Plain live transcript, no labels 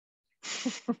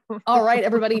All right,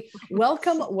 everybody,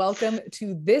 welcome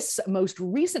to this most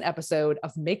recent episode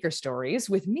of Maker Stories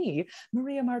with me,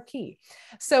 Maria Marquis.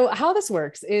 So how this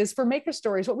works is for Maker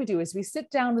Stories, what we do is we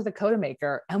sit down with a Coda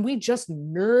maker and we just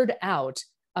nerd out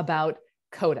about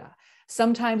Coda.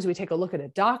 Sometimes we take a look at a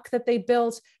doc that they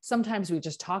built. Sometimes we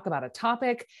just talk about a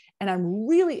topic. And I'm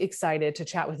really excited to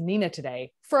chat with Nina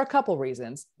today for a couple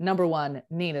reasons. Number one,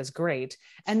 Nina's great.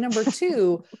 And number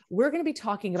two, we're going to be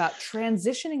talking about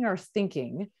transitioning our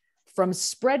thinking from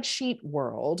spreadsheet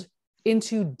world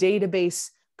into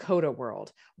database Coda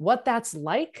world, what that's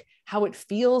like, how it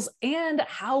feels, and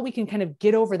how we can kind of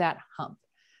get over that hump.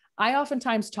 I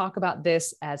oftentimes talk about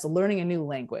this as learning a new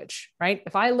language, right?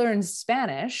 If I learn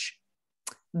Spanish,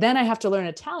 then I have to learn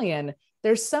Italian.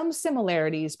 There's some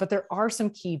similarities, but there are some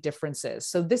key differences.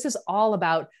 So this is all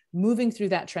about moving through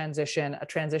that transition, a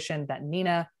transition that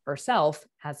Nina herself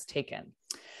has taken.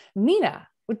 Nina,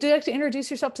 would you like to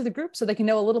introduce yourself to the group so they can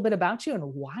know a little bit about you and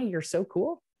why you're so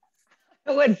cool?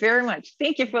 I would very much.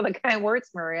 Thank you for the kind words,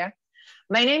 Maria.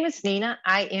 My name is Nina.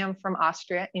 I am from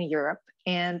Austria in Europe,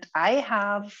 and I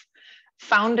have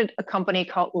founded a company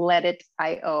called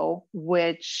Let.io,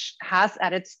 which has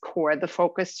at its core the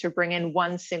focus to bring in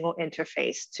one single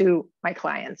interface to my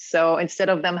clients. So instead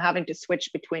of them having to switch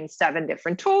between 7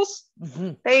 different tools,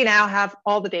 they now have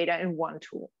all the data in one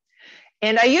tool.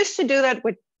 And I used to do that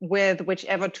with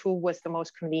whichever tool was the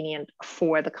most convenient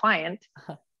for the client.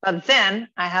 But then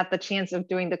I had the chance of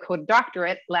doing the Coda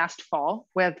doctorate last fall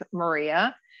with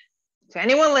Maria. To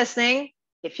anyone listening,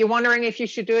 if you're wondering if you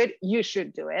should do it, you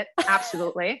should do it.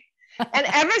 Absolutely. And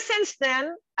ever since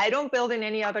then, I don't build in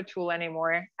any other tool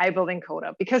anymore. I build in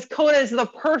Coda because Coda is the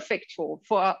perfect tool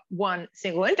for one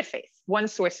single interface, one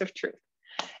source of truth.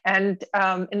 And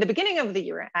in the beginning of the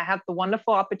year, I had the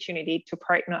wonderful opportunity to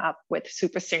partner up with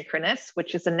Super Synchronous,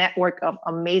 which is a network of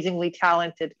amazingly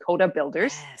talented Coda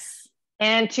builders. Yes.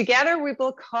 And together we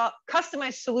build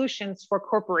customized solutions for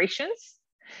corporations.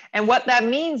 And what that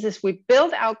means is we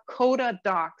build out Coda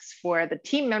docs for the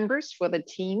team members, for the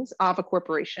teams of a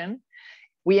corporation.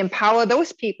 We empower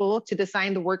those people to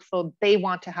design the workflow they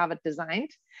want to have it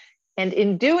designed. And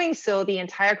in doing so, the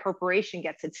entire corporation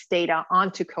gets its data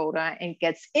onto Coda and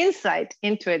gets insight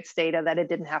into its data that it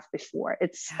didn't have before.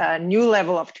 It's a new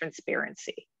level of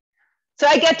transparency. So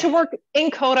I get to work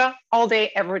in Coda all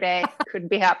day, every day. Couldn't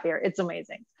be happier. It's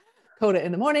amazing. Coda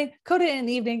in the morning, Coda in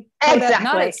the evening, Coda exactly.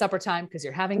 Not at supper time because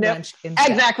you're having lunch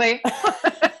instead. Exactly.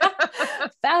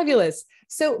 Fabulous.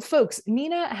 So folks,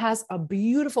 Nina has a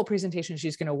beautiful presentation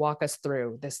she's going to walk us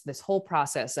through this whole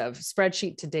process of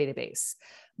spreadsheet to database.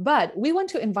 But we want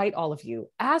to invite all of you,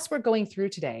 as we're going through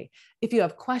today, if you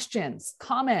have questions,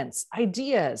 comments,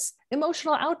 ideas,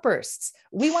 emotional outbursts,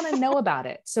 we want to know about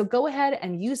it. So go ahead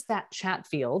and use that chat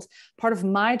field. Part of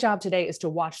my job today is to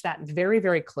watch that very,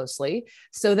 very closely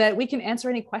so that we can answer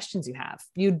any questions you have.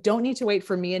 You don't need to wait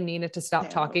for me and Nina to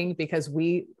stop talking because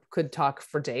we could talk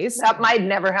for days. That might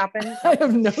never happen. I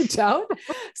have no doubt.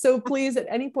 So please, at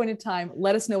any point in time,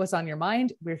 let us know what's on your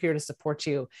mind. We're here to support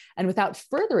you. And without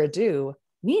further ado,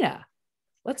 Nina,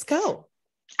 let's go.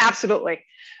 Absolutely.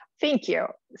 Thank you.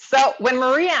 So when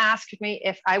Maria asked me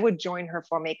if I would join her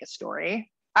for Make a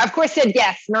Story, I of course said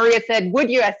yes. Maria said,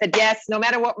 would you? I said yes. No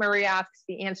matter what Maria asks,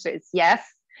 the answer is yes.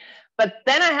 But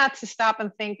then I had to stop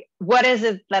and think, what is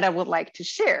it that I would like to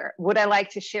share? Would I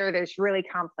like to share this really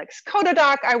complex Coda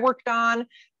doc I worked on,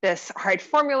 this hard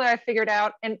formula I figured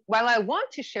out? And while I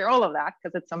want to share all of that,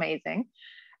 because it's amazing,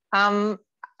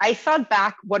 I thought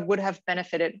back what would have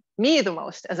benefited me the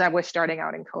most as I was starting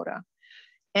out in Coda.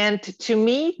 And to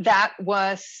me, that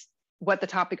was what the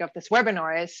topic of this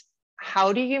webinar is.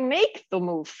 How do you make the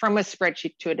move from a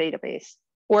spreadsheet to a database?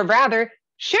 Or rather,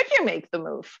 should you make the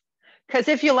move? Because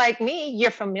if you're like me,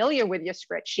 you're familiar with your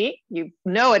spreadsheet, you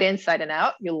know it inside and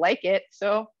out, you like it.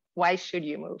 So why should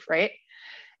you move, right?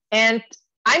 And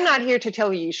I'm not here to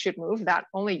tell you should move, that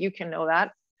only you can know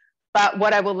that. But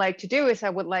what I would like to do is I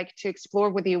would like to explore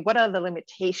with you what are the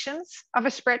limitations of a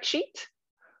spreadsheet?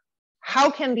 How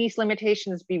can these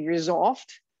limitations be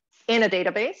resolved in a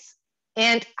database?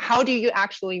 And how do you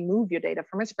actually move your data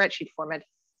from a spreadsheet format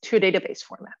to a database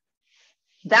format?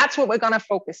 That's what we're going to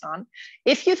focus on.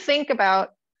 If you think about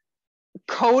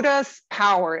Coda's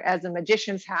power as a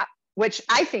magician's hat, which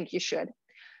I think you should,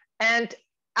 and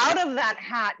out of that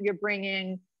hat, you're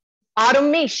bringing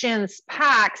automations,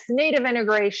 packs, native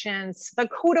integrations, the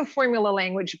Coda formula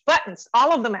language, buttons,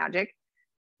 all of the magic,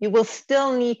 you will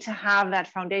still need to have that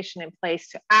foundation in place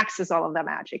to access all of that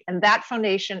magic. And that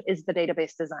foundation is the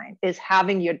database design, is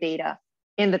having your data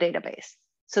in the database.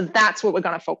 So that's what we're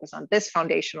going to focus on, this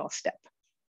foundational step.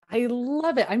 I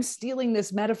love it. I'm stealing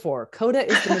this metaphor. Coda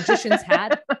is the magician's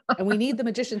hat, and we need the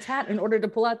magician's hat in order to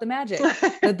pull out the magic,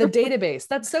 the database.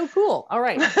 That's so cool. All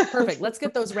right, perfect. Let's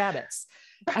get those rabbits.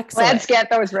 Excellent. Let's get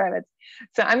those rabbits.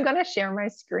 So I'm going to share my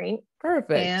screen.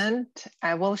 Perfect. And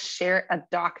I will share a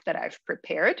doc that I've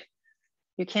prepared.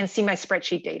 You can see my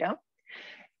spreadsheet data.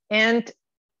 And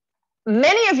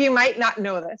many of you might not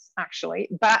know this, actually,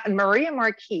 but Maria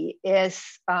Marquis is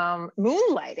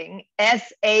moonlighting as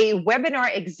a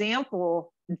webinar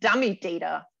example dummy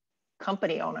data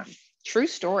company owner. True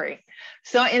story.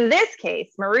 So in this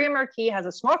case, Maria Marquis has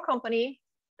a small company.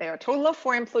 They are a total of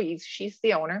 4 employees. She's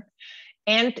the owner.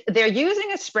 And they're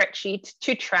using a spreadsheet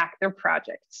to track their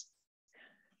projects.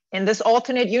 In this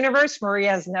alternate universe, Maria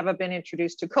has never been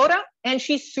introduced to Coda, and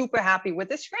she's super happy with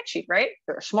this spreadsheet, right?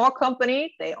 They're a small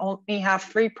company. They only have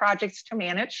 3 projects to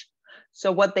manage.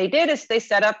 So what they did is they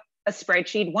set up a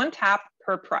spreadsheet, 1 tab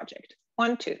per project.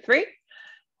 1, 2, 3.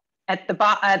 At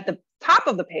the top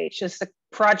of the page is the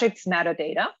project's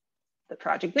metadata, the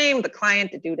project name, the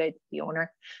client, the due date, the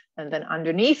owner. And then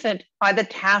underneath it are the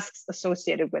tasks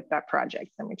associated with that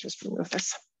project. Let me just remove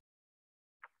this.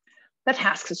 The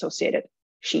tasks associated.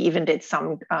 She even did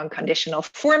some conditional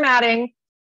formatting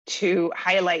to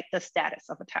highlight the status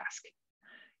of a task.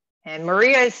 And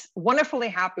Maria is wonderfully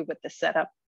happy with the setup.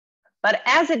 But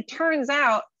as it turns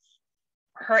out,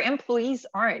 her employees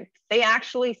aren't. They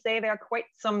actually say there are quite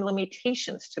some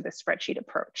limitations to the spreadsheet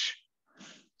approach.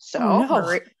 So,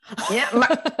 but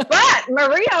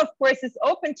Maria, of course, is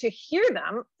open to hear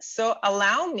them. So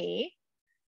allow me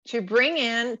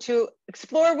to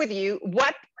explore with you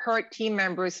what her team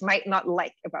members might not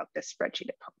like about this spreadsheet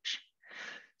approach.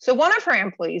 So one of her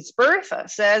employees, Bertha,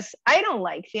 says, I don't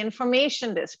like the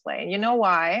information display. And you know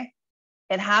why?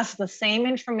 It has the same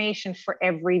information for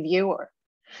every viewer.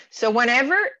 So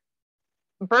whenever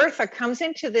Bertha comes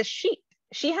into this sheet,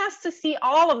 she has to see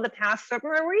all of the tasks that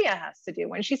Maria has to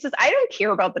do. And she says, I don't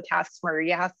care about the tasks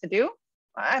Maria has to do.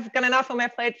 I've got enough on my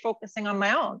plate focusing on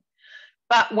my own.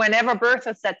 But whenever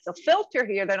Bertha sets a filter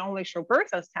here that only shows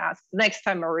Bertha's tasks, next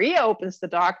time Maria opens the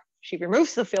doc, she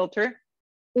removes the filter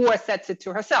or sets it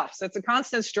to herself. So it's a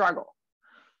constant struggle.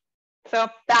 So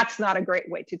that's not a great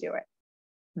way to do it.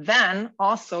 Then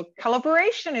also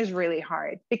collaboration is really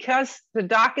hard because the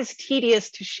doc is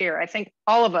tedious to share. I think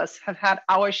all of us have had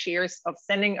our shares of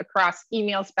sending across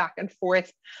emails back and forth.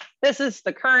 This is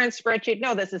the current spreadsheet.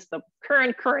 No, this is the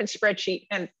current spreadsheet,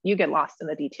 and you get lost in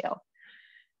the detail.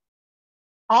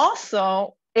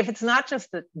 Also, if it's not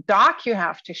just the doc you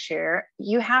have to share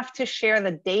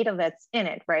the data that's in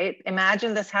it, right?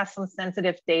 Imagine this has some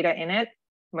sensitive data in it.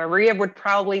 Maria would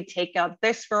probably take out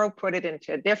this row, put it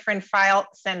into a different file,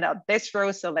 send out this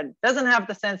row so that it doesn't have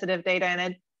the sensitive data in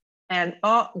it. And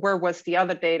oh, where was the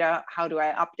other data? How do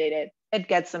I update it? It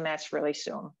gets a mess really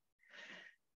soon.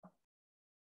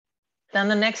 Then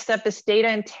the next step is data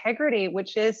integrity,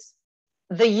 which is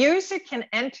the user can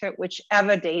enter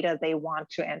whichever data they want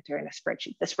to enter in a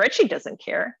spreadsheet. The spreadsheet doesn't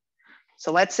care.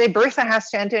 So let's say Bertha has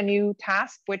to enter a new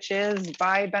task, which is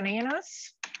buy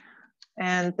bananas.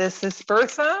 And this is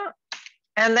Bertha.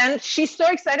 And then she's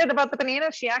so excited about the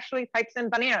bananas, she actually types in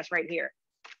bananas right here.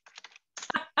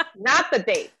 Not the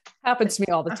date. Happens to me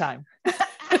all the time.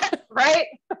 Right?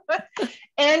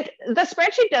 And the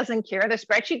spreadsheet doesn't care. The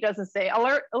spreadsheet doesn't say,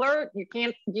 alert, alert, you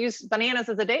can't use bananas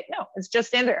as a date. No, it's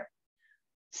just in there.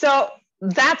 So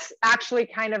that's actually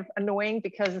kind of annoying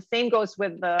because the same goes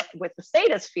with the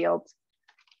status field.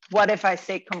 What if I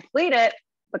say completed?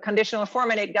 The conditional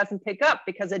format it doesn't pick up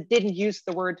because it didn't use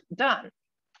the word done.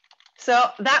 So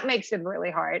that makes it really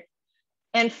hard.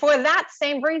 And for that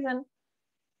same reason,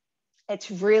 it's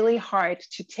really hard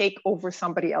to take over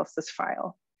somebody else's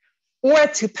file or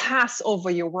to pass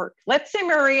over your work. Let's say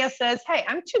Maria says, hey,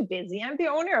 I'm too busy. I'm the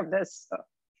owner of this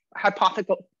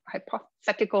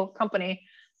hypothetical company.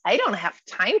 I don't have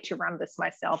time to run this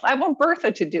myself. I want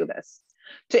Bertha to do this,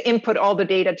 to input all the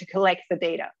data, to collect the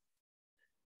data.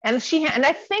 And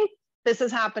I think this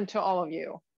has happened to all of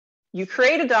you. You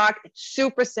create a doc, it's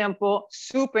super simple,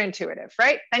 super intuitive,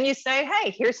 right? And you say, hey,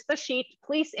 here's the sheet,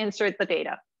 please insert the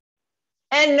data.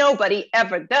 And nobody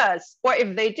ever does. Or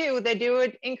if they do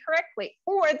it incorrectly.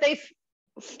 Or they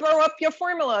throw up your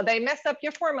formula, they mess up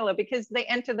your formula because they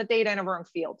enter the data in a wrong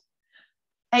field.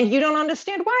 And you don't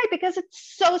understand why, because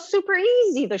it's so super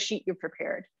easy, the sheet you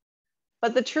prepared.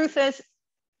 But the truth is,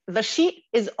 the sheet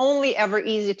is only ever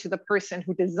easy to the person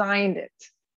who designed it.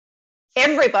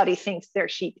 Everybody thinks their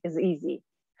sheet is easy.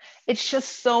 It's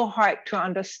just so hard to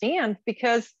understand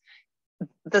because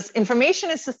this information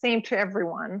is the same to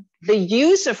everyone. The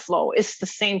user flow is the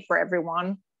same for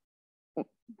everyone.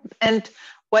 And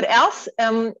What else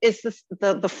is this,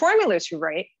 the formulas you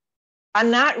write are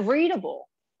not readable.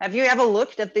 Have you ever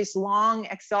looked at these long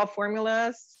Excel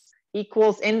formulas?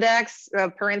 Equals index,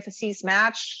 parentheses,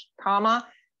 match, comma.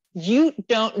 You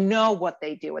don't know what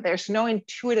they do. There's no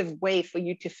intuitive way for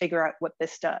you to figure out what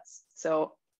this does.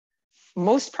 So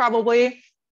most probably,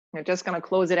 you're just going to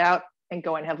close it out and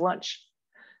go and have lunch.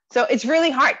 So it's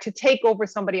really hard to take over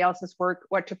somebody else's work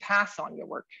or to pass on your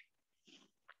work.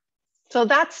 So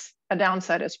that's a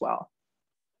downside as well.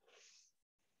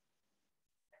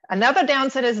 Another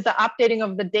downside is the updating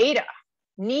of the data.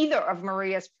 Neither of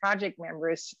Maria's project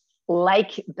members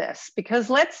like this, because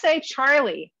let's say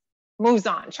Charlie moves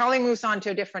on. Charlie moves on to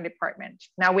a different department.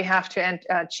 Now we have to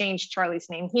change Charlie's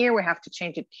name here. We have to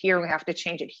change it here. We have to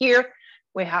change it here.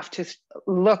 We have to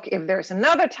look if there's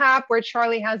another tab where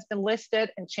Charlie has been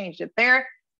listed and change it there.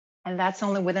 And that's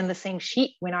only within the same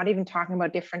sheet. We're not even talking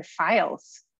about different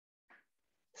files.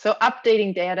 So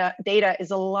updating data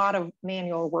is a lot of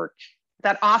manual work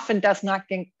that often does not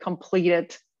get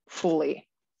completed fully.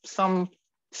 Some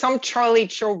Charlie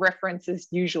Cho references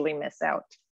usually miss out.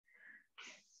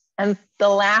 And the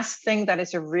last thing that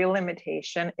is a real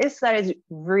limitation is that it's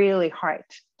really hard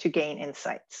to gain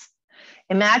insights.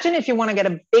 Imagine if you want to get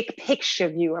a big picture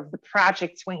view of the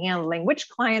projects we're handling, which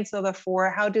clients are there for,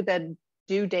 how do the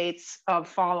due dates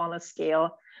fall on a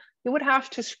scale. You would have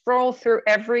to scroll through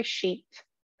every sheet,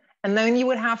 and then you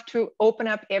would have to open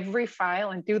up every file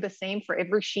and do the same for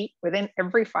every sheet within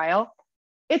every file.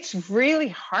 It's really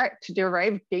hard to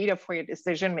derive data for your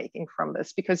decision-making from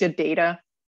this because your data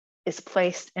is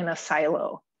placed in a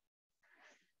silo.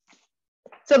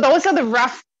 So those are the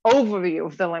rough overview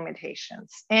of the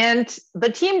limitations. And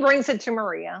the team brings it to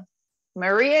Maria.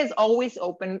 Maria is always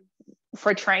open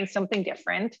for trying something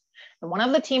different. And one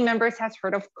of the team members has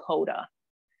heard of Coda.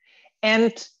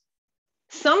 And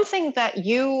something that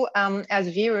you as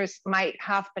viewers might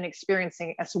have been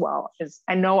experiencing as well, is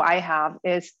I know I have,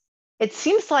 is it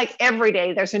seems like every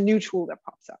day there's a new tool that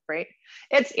pops up, right?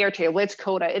 It's Airtable, it's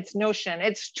Coda, it's Notion,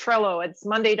 it's Trello, it's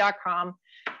Monday.com.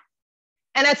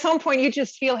 And at some point you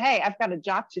just feel, hey, I've got a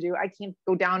job to do. I can't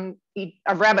go down a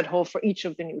rabbit hole for each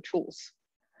of the new tools.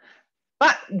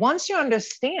 But once you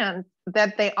understand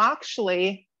that they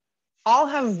actually all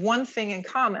have one thing in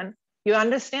common, you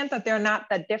understand that they're not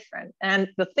that different. And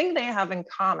the thing they have in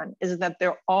common is that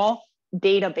they're all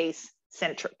database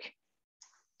centric,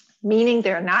 meaning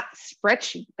they're not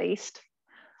spreadsheet based,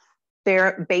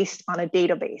 they're based on a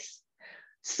database.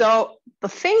 So the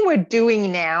thing we're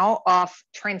doing now of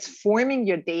transforming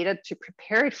your data to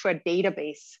prepare it for a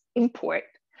database import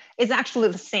is actually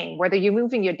the same, whether you're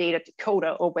moving your data to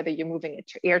Coda or whether you're moving it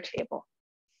to Airtable.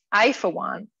 I, for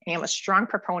one, am a strong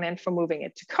proponent for moving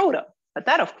it to Coda, but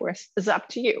that, of course, is up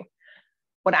to you.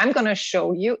 What I'm going to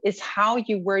show you is how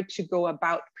you were to go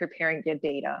about preparing your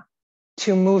data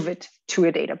to move it to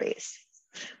a database.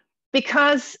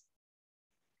 Because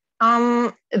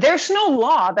there's no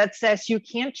law that says you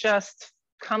can't just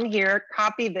come here,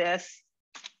 copy this,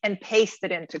 and paste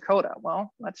it into Coda.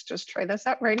 Well, let's just try this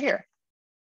out right here.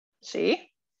 See,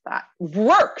 that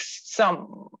works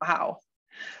somehow.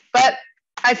 But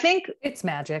I think it's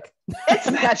magic. It's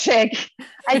magic.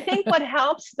 I think what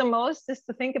helps the most is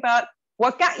to think about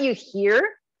what got you here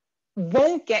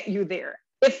won't get you there.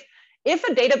 If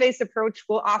a database approach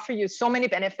will offer you so many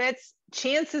benefits,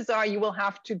 chances are you will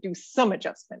have to do some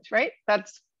adjustment, right?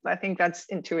 I think that's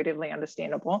intuitively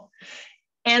understandable.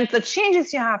 And the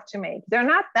changes you have to make, they're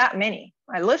not that many.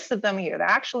 I listed them here. They're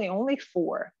actually only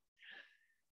 4,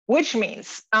 which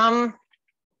means in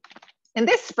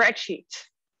this spreadsheet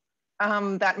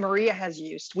that Maria has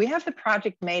used, we have the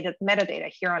project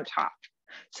metadata here on top.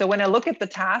 So when I look at the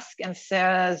task and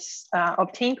says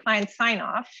obtain client sign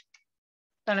off,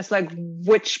 then it's like,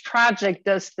 which project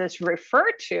does this refer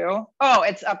to? Oh,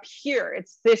 it's up here.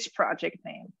 It's this project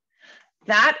name.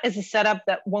 That is a setup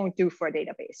that won't do for a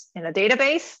database. In a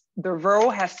database, the row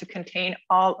has to contain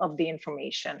all of the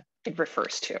information it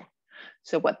refers to.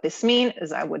 So what this means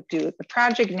is I would do the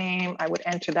project name. I would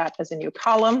enter that as a new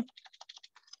column.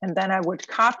 And then I would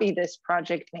copy this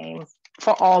project name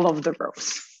for all of the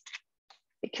rows.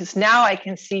 Because now I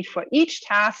can see for each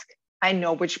task, I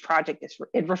know which project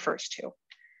it refers to.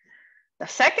 The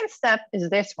second step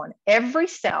is this one. Every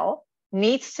cell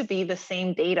needs to be the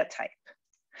same data type.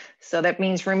 So that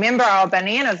means, remember our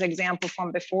bananas example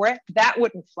from before, that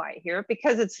wouldn't fly here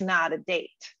because it's not a date.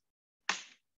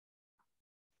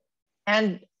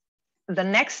 And the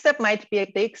next step might be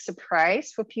a big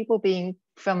surprise for people being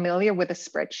familiar with a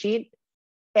spreadsheet.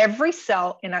 Every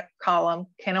cell in a column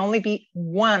can only be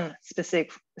one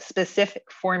specific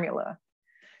formula.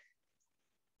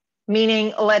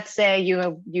 Meaning, let's say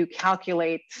you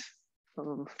calculate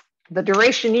the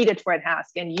duration needed for a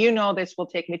task, and you know this will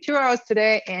take me 2 hours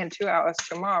today and 2 hours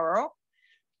tomorrow.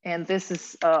 And this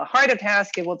is a harder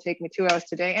task. It will take me 2 hours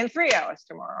today and 3 hours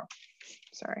tomorrow.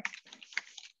 Sorry.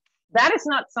 That is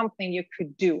not something you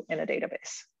could do in a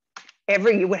database.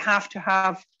 You would have to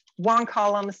have one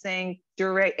column saying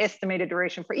estimated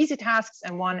duration for easy tasks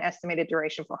and one estimated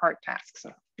duration for hard tasks.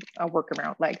 So a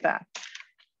workaround like that.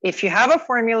 If you have a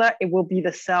formula, it will be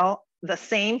the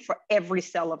same for every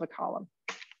cell of a column.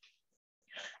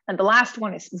 And the last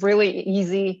one is really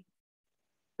easy.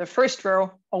 The first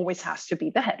row always has to be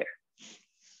the header.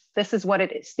 This is what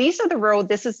it is. These are the row.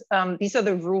 These are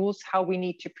the rules how we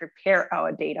need to prepare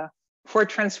our data for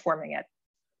transforming it.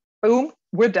 Boom,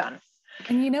 we're done.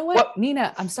 And you know what,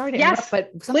 Nina, I'm sorry to interrupt,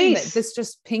 but something that this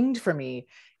just pinged for me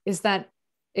is that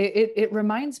it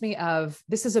reminds me of,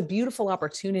 this is a beautiful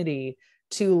opportunity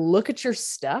to look at your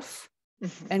stuff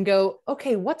and go,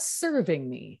 okay, what's serving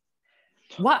me?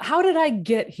 How did I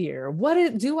get here?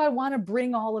 Do I want to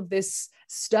bring all of this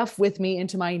stuff with me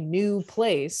into my new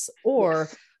place, or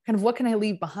kind of what can I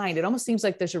leave behind? It almost seems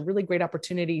like there's a really great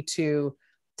opportunity to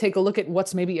take a look at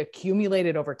what's maybe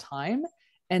accumulated over time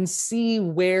and see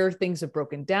where things have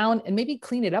broken down and maybe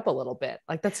clean it up a little bit.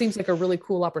 Like, that seems like a really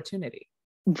cool opportunity.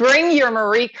 Bring your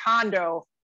Marie Kondo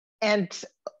and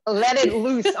let it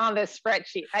loose on this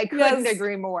spreadsheet. I couldn't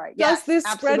agree more. Does this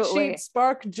spreadsheet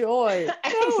spark joy?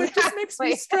 No, it just makes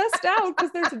me stressed out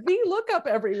because there's VLOOKUP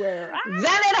everywhere. Then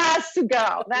it has to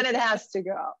go. Then it has to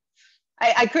go.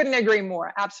 I couldn't agree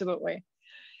more. Absolutely.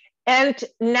 And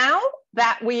now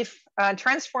that we've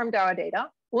transformed our data,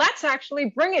 let's actually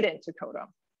bring it into Coda.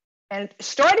 And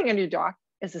starting a new doc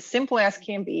is as simple as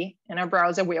can be. In our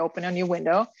browser, we open a new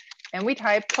window and we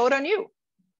type Coda new.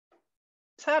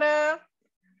 Ta-da!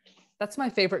 That's my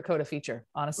favorite Coda feature,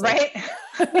 honestly.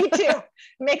 Right? Me too.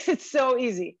 Makes it so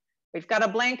easy. We've got a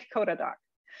blank Coda doc.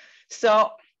 So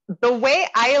the way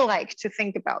I like to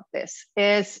think about this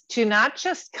is to not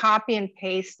just copy and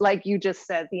paste, like you just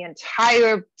said, the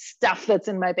entire stuff that's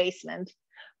in my basement,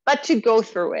 but to go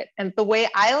through it. And the way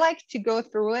I like to go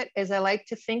through it is I like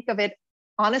to think of it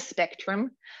on a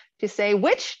spectrum to say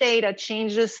which data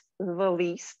changes the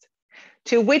least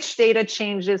to which data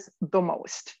changes the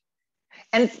most.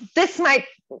 And this might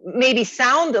maybe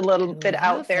sound a little bit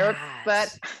out there,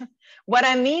 but what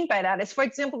I mean by that is, for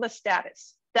example, the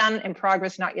status, done, in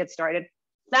progress, not yet started,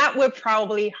 that will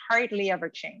probably hardly ever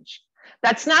change.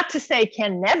 That's not to say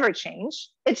can never change.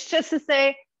 It's just to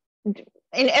say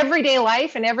in everyday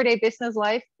life, in everyday business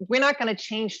life, we're not going to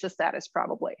change the status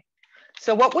probably.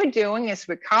 So what we're doing is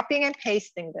we're copying and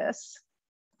pasting this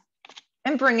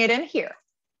and bring it in here.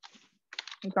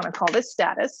 I'm going to call this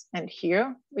status. And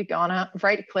here we're going to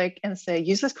right click and say,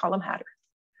 use this column header.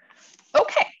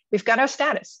 Okay, we've got our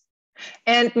status.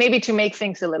 And maybe to make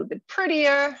things a little bit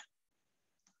prettier,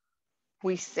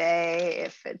 we say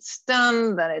if it's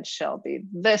done, then it shall be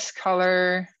this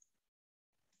color.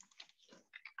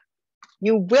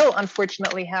 You will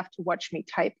unfortunately have to watch me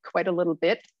type quite a little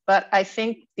bit, but I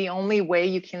think the only way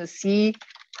you can see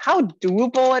how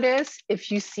doable it is if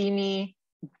you see me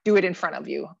do it in front of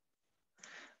you.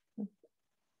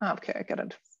 Okay, I got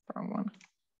it, wrong one.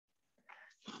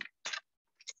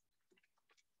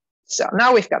 So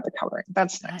now we've got the coloring,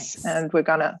 that's nice. And we're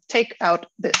gonna take out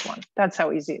this one. That's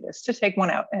how easy it is to take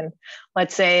one out. And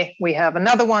let's say we have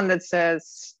another one that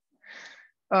says,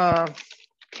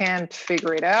 can't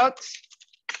figure it out.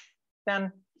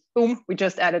 Then boom, we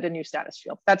just added a new status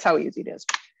field. That's how easy it is.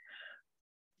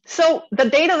 So the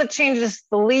data that changes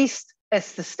the least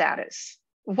is the status.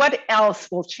 What else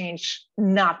will change?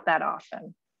 Not that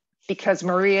often. Because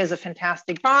Maria is a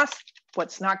fantastic boss,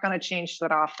 what's not going to change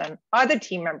that often are the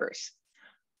team members.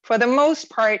 For the most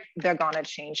part, they're going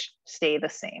to stay the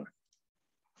same.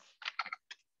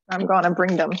 I'm going to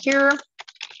bring them here.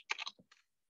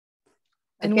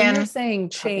 And when you're saying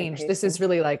change, this is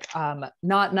really like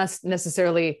not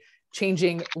necessarily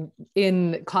changing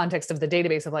in context of the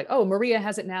database of like, oh, Maria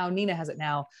has it now, Nina has it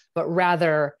now, but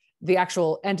rather the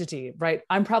actual entity, right?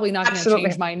 I'm probably not going to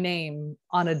change my name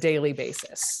on a daily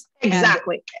basis.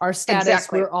 Exactly. And our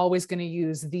status, we're always going to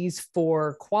use these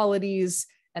 4 qualities,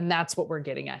 and that's what we're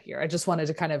getting at here. I just wanted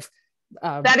to kind of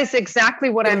that is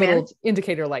exactly what I meant.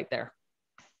 Indicator light there.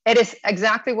 It is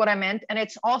exactly what I meant. And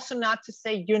it's also not to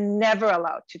say you're never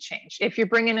allowed to change. If you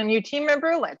bring in a new team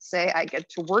member, let's say I get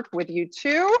to work with you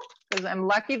too, because I'm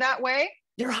lucky that way.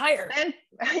 You're hired. Then,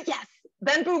 yes.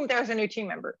 Then boom, there's a new team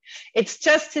member. It's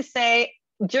just to say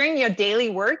during your daily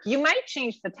work, you might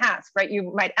change the task, right?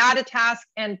 You might add a task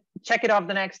and check it off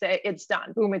the next day. It's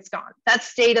done. Boom, it's gone.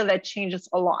 That's data that changes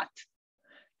a lot.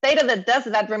 data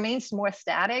that remains more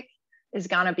static is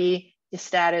going to be your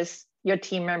status, your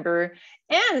team member,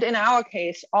 and in our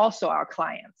case, also our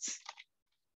clients.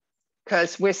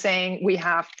 Because we're saying we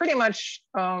have pretty much,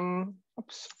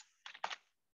 oops.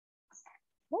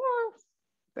 Oh,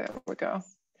 there we go.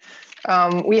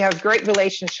 We have great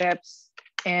relationships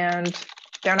and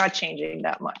they're not changing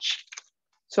that much.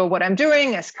 So what I'm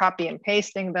doing is copy and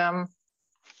pasting them.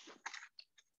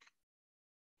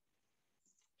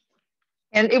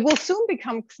 And it will soon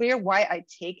become clear why I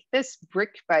take this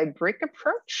brick by brick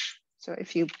approach. So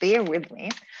if you bear with me,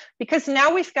 because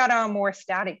now we've got our more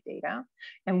static data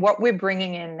and what we're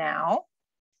bringing in now,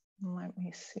 let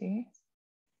me see.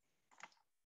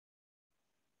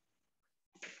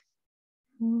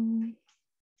 I'm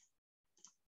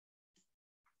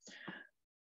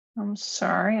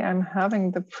sorry, I'm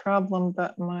having the problem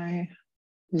that my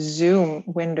Zoom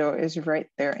window is right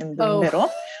there in the middle,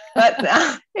 but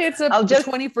it's a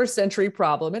 21st century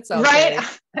problem. It's okay.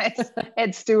 Right.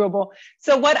 It's doable.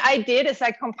 So what I did is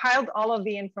I compiled all of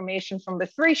the information from the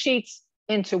 3 sheets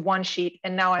into 1 sheet,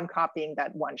 and now I'm copying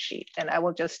that 1 sheet, and I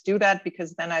will just do that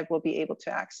because then I will be able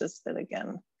to access it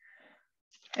again.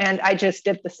 And I just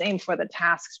did the same for the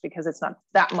tasks because it's not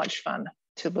that much fun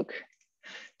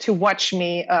to watch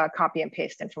me copy and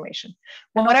paste information.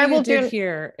 Well, what I will do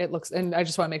here, it looks, and I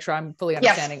just want to make sure I'm fully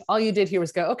understanding. Yes. All you did here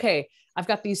was go, okay, I've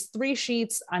got these 3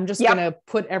 sheets. I'm just going to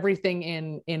put everything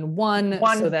in one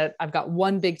so that I've got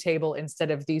one big table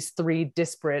instead of these 3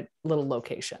 disparate little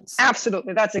locations.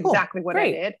 Absolutely. That's exactly what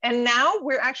I did. And now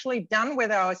we're actually done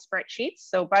with our spreadsheets.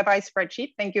 So bye-bye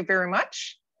spreadsheet. Thank you very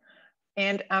much.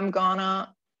 And I'm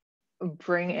gonna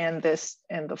bring in this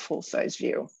in the full size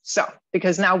view. So,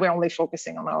 because now we're only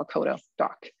focusing on our Coda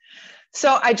doc.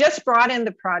 So I just brought in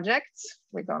the projects.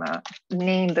 We're gonna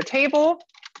name the table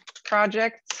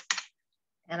projects.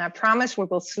 And I promise we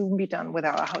will soon be done with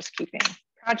our housekeeping,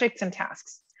 projects and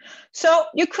tasks. So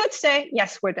you could say,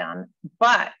 yes, we're done,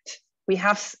 but we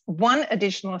have one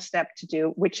additional step to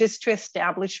do, which is to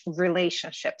establish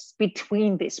relationships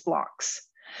between these blocks,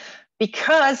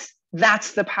 because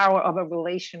that's the power of a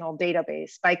relational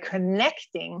database. By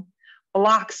connecting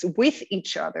blocks with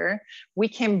each other, we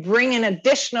can bring in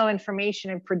additional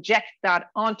information and project that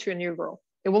onto a new role.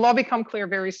 It will all become clear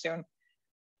very soon.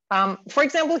 For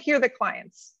example, here are the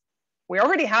clients. We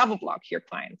already have a block here,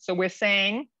 clients. So we're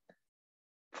saying,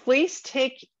 please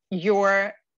take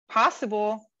your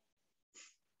possible,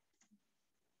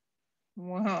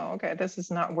 wow, okay, this is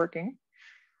not working.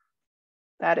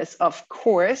 That is, of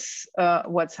course,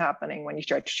 what's happening when you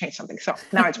try to change something. So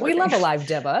now it's working. We love a live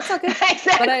demo. That's all good.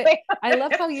 Exactly. But I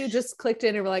love how you just clicked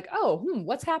in and were like, oh,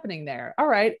 what's happening there? All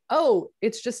right. Oh,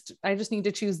 it's just, I just need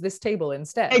to choose this table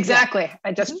instead. Exactly. Yeah.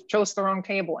 I just chose the wrong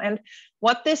table. And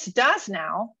what this does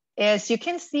now is you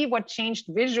can see what changed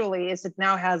visually is it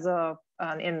now has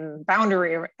an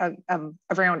boundary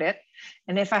around it.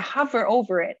 And if I hover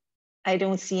over it, I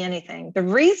don't see anything. The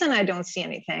reason I don't see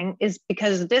anything is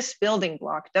because this building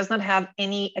block does not have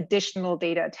any additional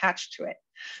data attached to it.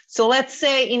 So let's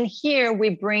say in here, we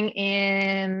bring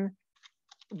in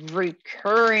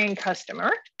recurring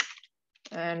customer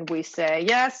and we say,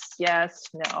 yes, yes,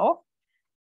 no.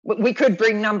 We could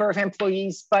bring number of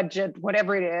employees, budget,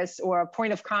 whatever it is, or a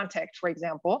point of contact, for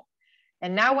example.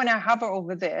 And now when I hover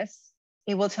over this,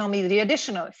 it will tell me the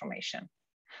additional information.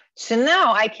 So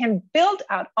now I can build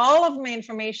out all of my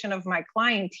information of my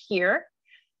client here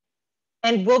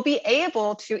and will be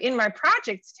able to, in my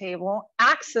projects table,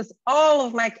 access all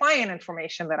of my client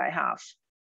information that I have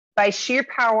by sheer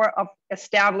power of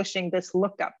establishing this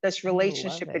lookup, this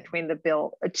relationship between the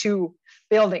two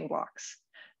building blocks.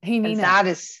 Hey, Nina, that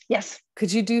is, yes.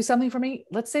 Could you do something for me?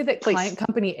 Let's say that client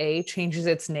company A changes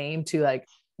its name to like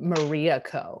Maria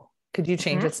Co. Could you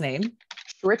change its name?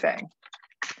 Sure thing.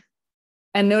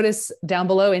 And notice down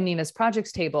below in Nina's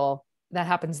projects table, that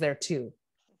happens there too.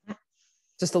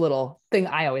 Just a little thing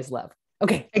I always love.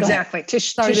 Okay. Exactly. To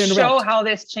show how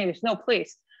this changes. No,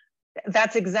 please.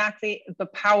 That's exactly the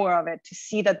power of it, to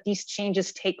see that these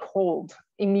changes take hold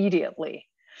immediately.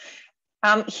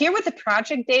 Here with the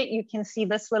project date, you can see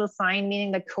this little sign,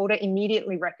 meaning that Coda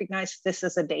immediately recognized this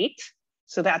as a date.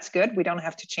 So that's good. We don't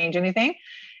have to change anything.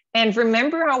 And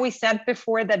remember how we said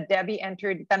before that Debbie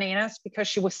entered bananas because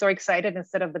she was so excited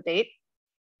instead of the date?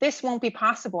 This won't be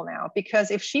possible now,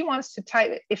 because if she wants to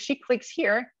type, if she clicks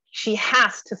here, she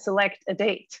has to select a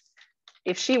date.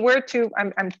 If she were to,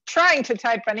 I'm trying to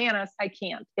type bananas, I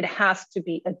can't. It has to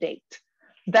be a date.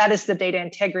 That is the data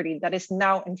integrity that is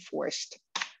now enforced.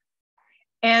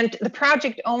 And the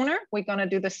project owner, we're going to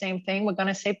do the same thing. We're going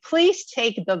to say, please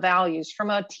take the values from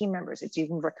our team members. It's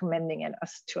even recommending it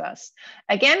to us.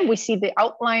 Again, we see the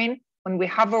outline. When we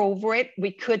hover over it,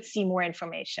 we could see more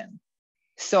information.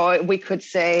 So we could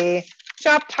say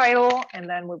job title, and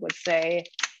then we would say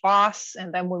boss.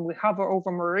 And then when we hover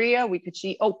over Maria, we could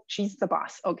see, oh, she's the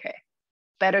boss. Okay,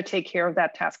 better take care of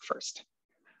that task first.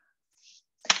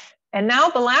 And now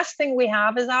the last thing we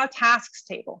have is our tasks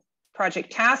table.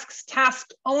 Project tasks,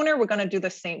 task owner, we're going to do the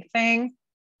same thing.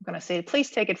 I'm going to say, please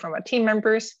take it from our team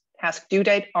members. Task due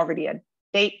date, already a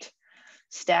date.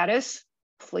 Status,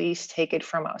 please take it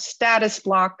from our status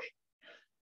block.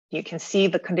 You can see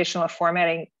the conditional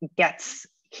formatting gets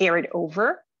carried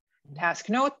over. Task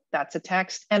note, that's a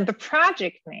text. And the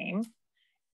project name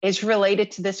is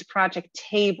related to this project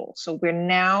table. So we're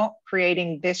now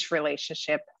creating this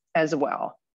relationship as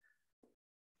well.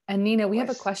 And Nina, we have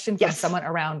a question from someone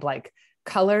around like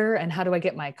color and how do I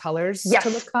get my colors to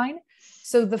look fine?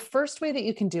 So the first way that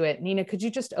you can do it, Nina, could you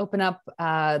just open up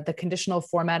the conditional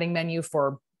formatting menu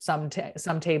for some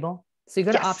table? So you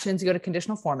go to options, you go to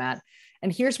conditional format,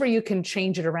 and here's where you can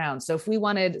change it around. So if we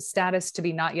wanted status to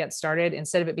be not yet started,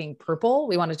 instead of it being purple,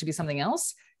 we want it to be something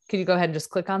else. Could you go ahead and just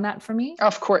click on that for me?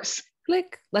 Of course.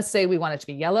 Click. Let's say we want it to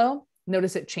be yellow.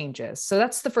 Notice it changes. So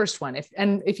that's the first one.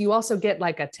 If you also get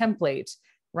like a template,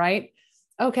 right?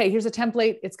 Okay, here's a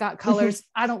template. It's got colors.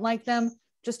 I don't like them.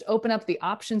 Just open up the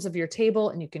options of your table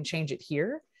and you can change it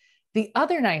here. The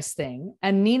other nice thing,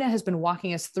 and Nina has been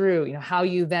walking us through, you know, how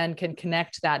you then can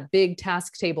connect that big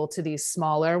task table to these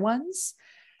smaller ones.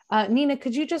 Nina,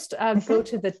 could you just go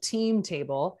to the team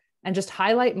table and just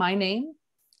highlight my name?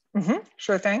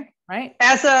 Sure thing. Right.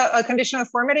 As a conditional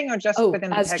formatting or just within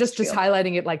the text just field?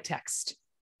 highlighting it like text.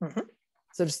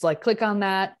 So just like click on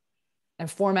that and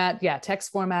format. Yeah.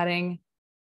 Text formatting.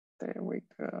 There we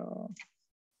go.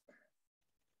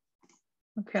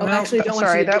 Okay. Oh, no, actually, don't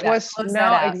sorry, want you to that was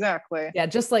no, exactly. Yeah.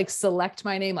 Just like select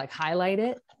my name, like highlight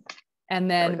it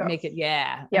and then make it.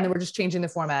 And then we're just changing the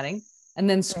formatting and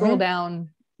then scroll down.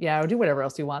 Yeah. Or do whatever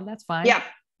else you want. That's fine. Yeah.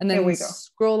 And then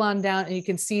scroll on down and you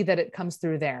can see that it comes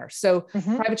through there. So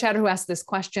private chatter who asked this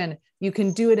question, you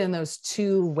can do it in those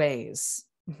two ways.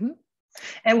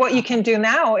 And what you can do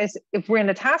now is if we're in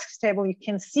the tasks table, you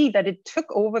can see that it took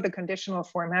over the conditional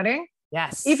formatting.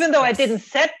 Yes. Even though I didn't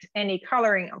set any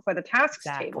coloring for the tasks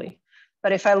table.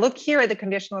 But if I look here at the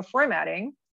conditional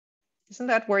formatting, isn't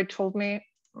that where it told me?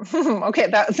 Okay,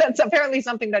 that's apparently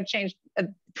something that changed.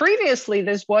 Previously,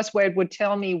 this was where it would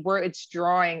tell me where it's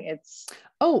drawing its.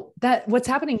 Oh, what's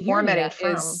happening here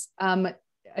is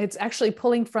it's actually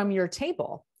pulling from your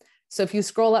table. So if you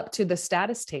scroll up to the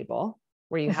status table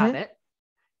where you have it,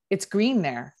 it's green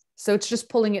there. So it's just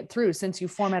pulling it through since you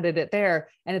formatted it there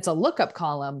and it's a lookup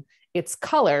column, its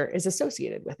color is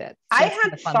associated with it. So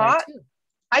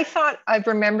I thought I've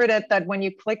remembered it that when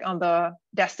you click on the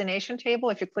destination table,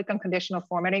 if you click on conditional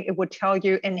formatting, it would tell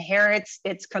you inherits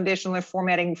its conditional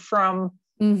formatting from,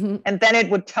 and then it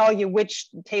would tell you which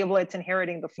table it's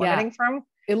inheriting the formatting from.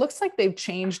 It looks like they've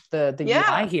changed the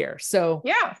UI here. So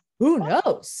who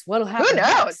knows what'll happen? Who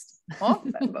knows? Well,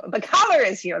 the color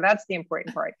is here. That's the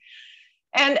important part.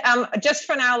 And just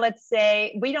for now, let's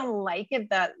say we don't like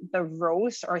it that the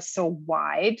rows are so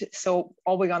wide. So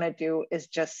all we're going to do is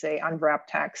just say unwrap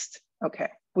text. Okay,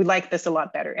 we like this a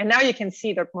lot better. And now you can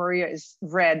see that Maria is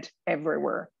red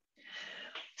everywhere.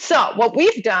 So what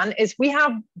we've done is we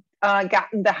have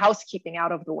gotten the housekeeping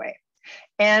out of the way.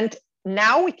 And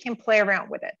now we can play around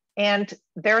with it. And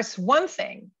there's one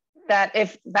thing that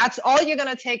if that's all you're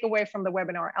going to take away from the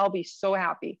webinar, I'll be so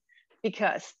happy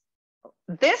because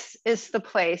this is the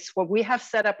place where we have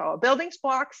set up our building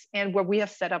blocks and where we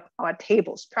have set up our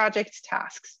tables, projects,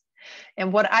 tasks.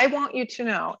 And what I want you to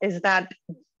know is that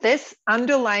this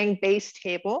underlying base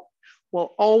table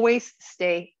will always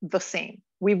stay the same.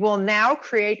 We will now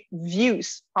create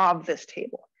views of this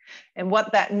table. And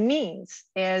what that means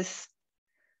is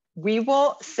we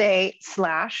will say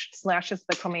slash is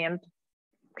the command,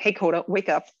 hey Coda, wake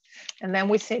up. And then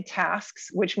we say tasks,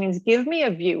 which means give me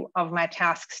a view of my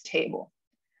tasks table.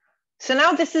 So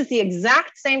now this is the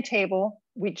exact same table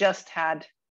we just had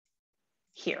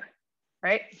here,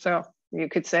 right? So you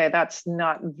could say that's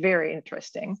not very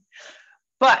interesting.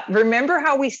 But remember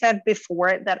how we said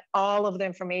before that all of the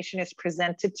information is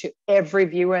presented to every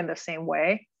viewer in the same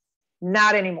way?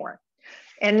 Not anymore.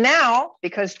 And now,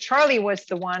 because Charlie was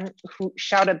the one who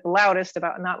shouted the loudest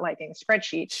about not liking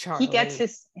spreadsheets, he gets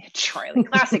his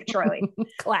classic Charlie.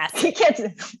 Classic.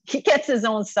 He gets his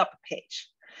own subpage.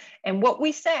 And what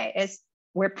we say is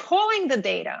we're pulling the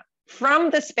data from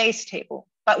the space table,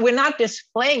 but we're not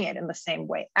displaying it in the same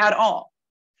way at all.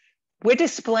 We're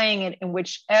displaying it in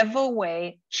whichever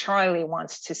way Charlie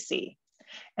wants to see.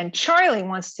 And Charlie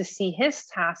wants to see his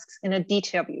tasks in a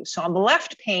detail view. So on the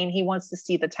left pane, he wants to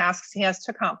see the tasks he has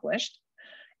to accomplish.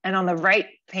 And on the right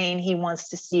pane, he wants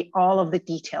to see all of the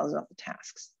details of the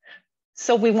tasks.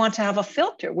 So we want to have a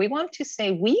filter. We want to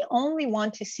say, we only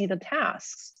want to see the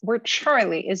tasks where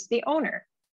Charlie is the owner.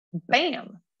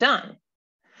 Bam, done.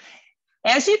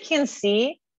 As you can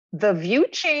see, the view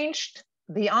changed.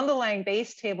 The underlying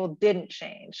base table didn't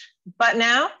change. But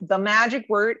now the magic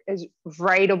word is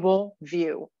writable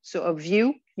view. So a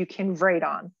view you can write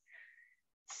on.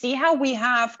 See how we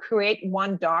have create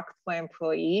one doc per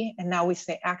employee. And now we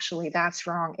say, actually, that's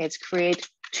wrong. It's create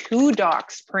 2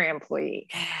 docs per employee.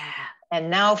 And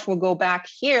now if we'll go back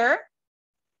here,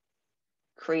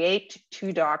 create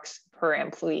 2 docs per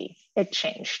employee. It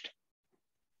changed.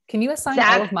 Can you assign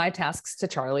all of my tasks to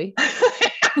Charlie?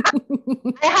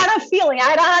 I had a feeling, I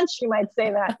had a hunch you might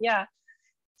say that. Yeah.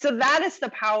 So that is the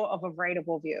power of a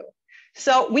writable view.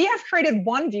 So we have created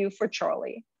one view for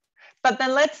Charlie, but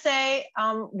then let's say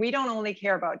we don't only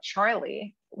care about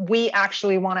Charlie. We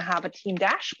actually want to have a team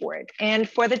dashboard. And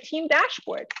for the team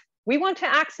dashboard, we want to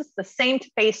access the same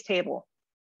base table,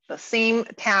 the same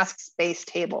tasks base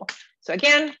table. So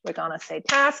again, we're going to say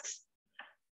tasks,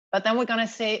 but then we're going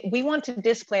to say, we want to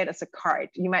display it as a card.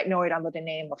 You might know it under the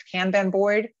name of Kanban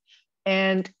board.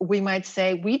 And we might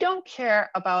say, we don't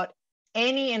care about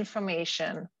any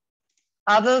information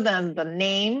other than the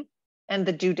name and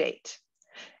the due date.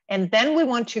 And then we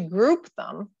want to group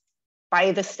them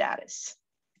by the status.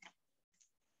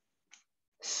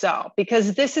 So,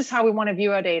 because this is how we want to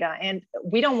view our data, and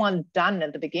we don't want done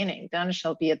at the beginning. Done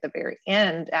shall be at the very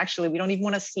end. Actually, we don't even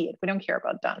want to see it. We don't care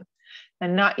about done.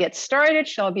 And not yet started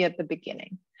shall be at the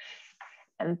beginning.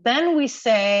 And then we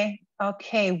say,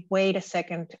 okay, wait a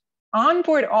second.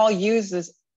 Onboard all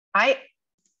users. I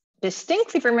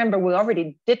distinctly remember we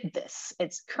already did this.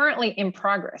 It's currently in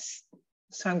progress.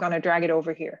 So I'm going to drag it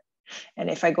over here. And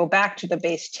if I go back to the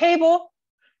base table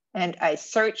and I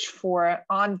search for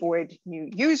onboard new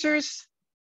users,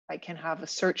 I can have a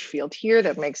search field here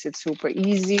that makes it super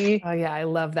easy. Oh yeah, I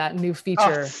love that new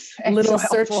feature. Oh, Little so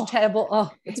search helpful. table.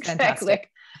 Oh, it's fantastic.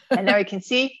 And now you can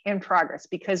see in progress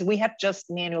because we have just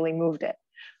manually moved it.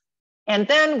 And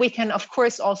then we can, of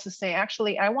course, also say,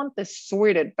 actually, I want this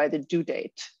sorted by the due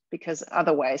date because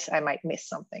otherwise I might miss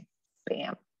something.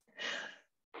 Bam.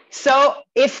 So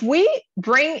if we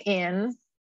bring in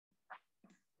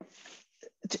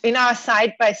our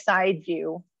side-by-side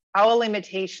view, our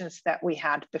limitations that we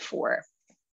had before,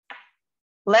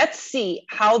 let's see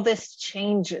how this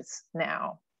changes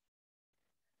now.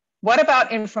 What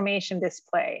about information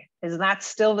display? Is that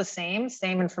still the same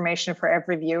information for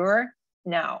every viewer?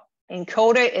 No. In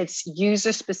Coda, it's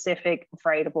user-specific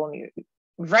writable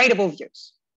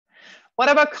views. What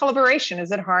about collaboration?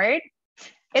 Is it hard?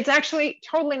 It's actually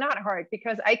totally not hard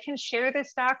because I can share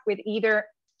this doc with either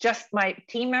just my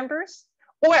team members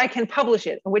or I can publish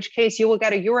it, in which case you will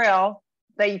get a URL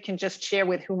that you can just share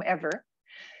with whomever.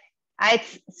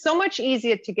 It's so much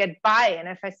easier to get buy-in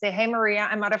if I say, hey, Maria,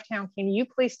 I'm out of town. Can you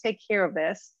please take care of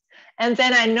this? And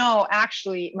then I know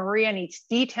actually Maria needs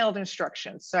detailed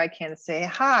instructions. So I can say,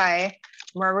 hi,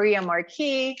 Maria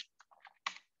Marquis.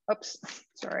 Oops,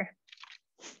 sorry.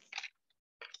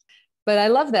 But I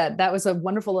love that. That was a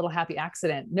wonderful little happy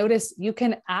accident. Notice you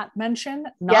can mention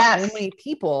not only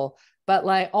people, but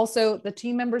like also the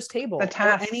team members table, or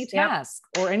any task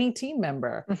or any team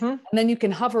member. And then you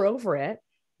can hover over it,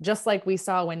 just like we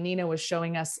saw when Nina was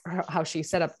showing us how she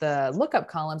set up the lookup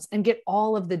columns and get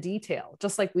all of the detail,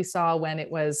 just like we saw when it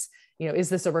was, is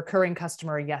this a recurring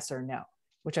customer? Yes or no?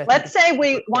 Which I Let's say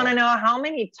we want to know how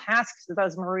many tasks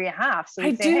does Maria have. So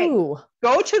we say, hey,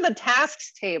 go to the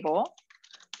tasks table,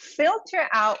 filter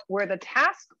out where the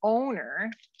task owner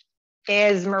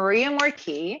is Maria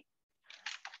Marquis,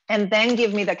 and then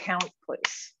give me the count,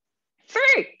 please. 3.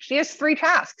 She has 3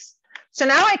 tasks. So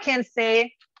now I can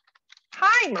say,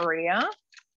 hi, Maria.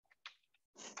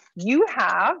 You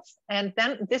have, and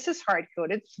then this is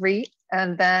hard-coded, 3,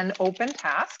 and then open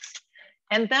tasks.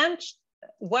 And then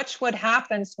watch what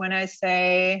happens when I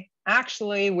say,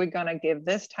 actually, we're going to give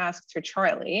this task to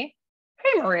Charlie.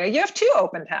 Hey, Maria, you have 2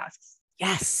 open tasks.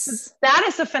 Yes. That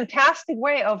is a fantastic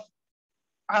way of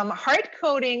hard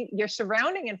coding your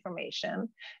surrounding information.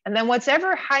 And then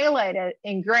whatever highlighted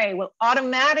in gray will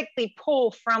automatically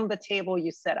pull from the table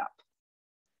you set up.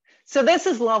 So this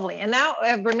is lovely. And now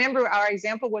remember our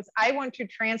example was I want to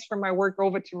transfer my work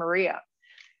over to Maria.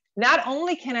 Not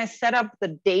only can I set up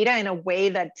the data in a way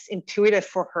that's intuitive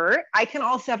for her, I can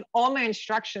also have all my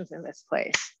instructions in this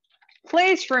place.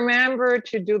 Please remember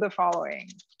to do the following.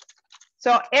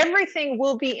 So everything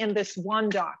will be in this one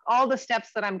doc, all the steps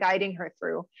that I'm guiding her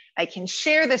through. I can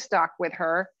share this doc with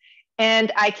her,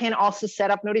 and I can also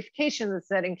set up notifications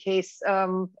that in case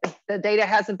the data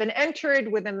hasn't been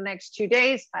entered within the next 2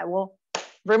 days, I will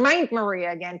remind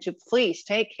Maria again to please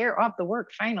take care of the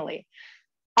work finally.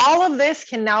 All of this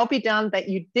can now be done that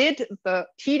you did the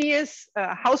tedious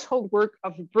household work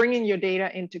of bringing your data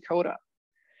into Coda.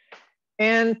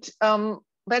 And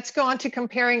let's go on to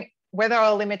comparing whether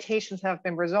our limitations have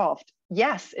been resolved.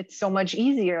 Yes, it's so much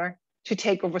easier to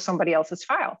take over somebody else's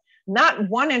file. Not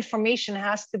one information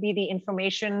has to be the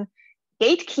information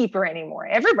gatekeeper anymore.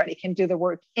 Everybody can do the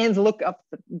work and look up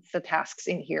the tasks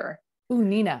in here. Ooh,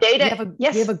 Nina, Data, we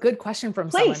have a good question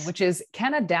from someone, which is,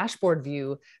 can a dashboard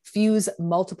view fuse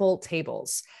multiple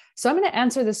tables? So I'm going to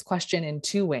answer this question in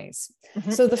 2 ways.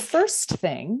 Mm-hmm. So the first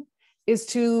thing is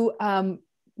to,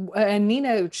 and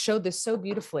Nina showed this so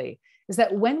beautifully, is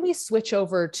that when we switch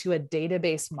over to a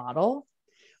database model,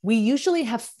 we usually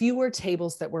have fewer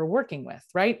tables that we're working with,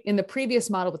 right? In the previous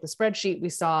model with the spreadsheet, we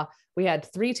saw we had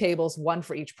 3 tables, 1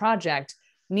 for each project.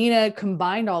 Nina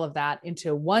combined all of that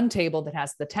into one table that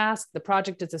has the task, the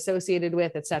project it's associated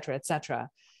with, et cetera, et cetera.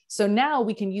 So now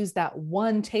we can use that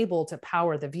one table to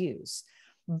power the views.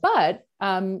 But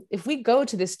if we go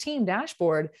to this team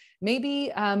dashboard,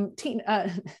 maybe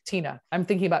Tina, I'm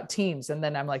thinking about teams, and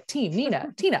then I'm like,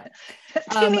 Tina. Tina,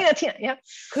 yeah.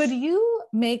 Could you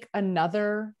make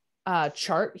another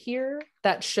chart here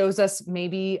that shows us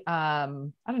maybe, I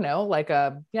don't know,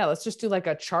 let's just do like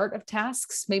a chart of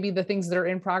tasks, maybe the things that are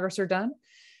in progress or done.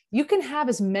 You can have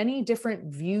as many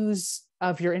different views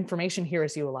of your information here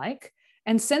as you like.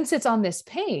 And since it's on this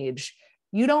page,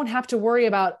 you don't have to worry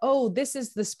about, oh, this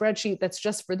is the spreadsheet that's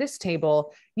just for this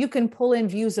table. You can pull in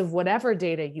views of whatever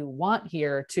data you want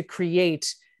here to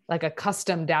create like a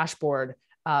custom dashboard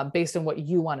based on what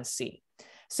you want to see.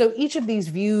 So each of these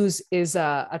views is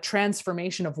a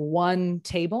transformation of one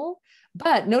table,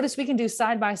 but notice we can do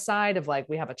side by side of like,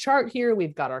 we have a chart here,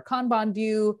 we've got our Kanban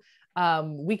view.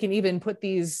 We can even put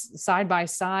these side by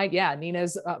side. Yeah,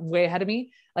 Nina's way ahead of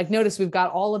me. Like notice we've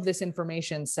got all of this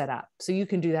information set up. So you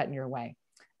can do that in your way.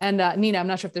 And Nina, I'm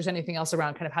not sure if there's anything else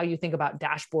around kind of how you think about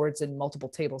dashboards and multiple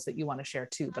tables that you want to share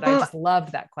too, but I just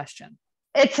loved that question.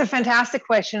 It's a fantastic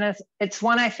question. It's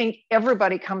one I think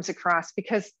everybody comes across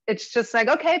because it's just like,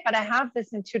 okay, but I have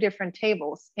this in 2 different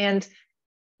tables. And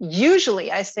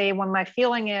usually I say when my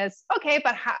feeling is, okay,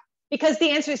 but how? Because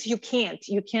the answer is you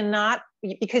cannot,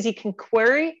 because you can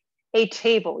query a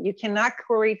table. You cannot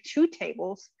query 2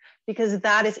 tables because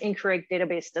that is incorrect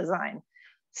database design.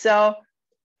 So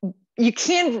you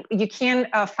can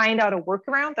find out a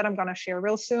workaround that I'm going to share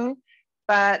real soon,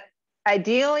 but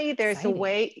ideally there's a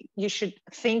way you should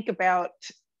think about,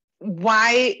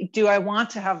 why do I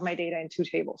want to have my data in 2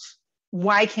 tables?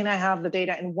 Why can't I have the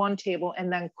data in 1 table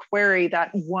and then query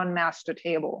that one master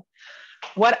table?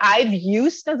 What I've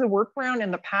used as a workaround in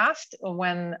the past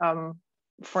when,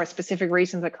 for specific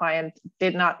reasons, a client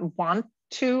did not want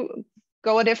to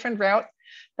go a different route,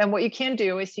 then what you can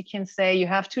do is you can say you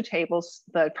have 2 tables,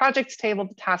 the projects table,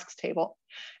 the tasks table,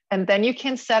 and then you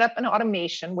can set up an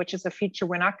automation, which is a feature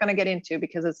we're not going to get into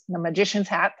because it's the magician's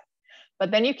hat.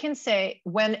 But then you can say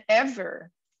whenever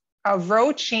a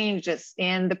row changes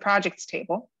in the projects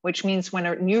table, which means when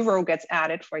a new row gets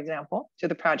added, for example, to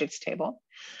the projects table,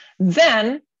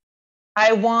 then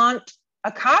I want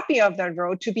a copy of that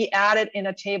row to be added in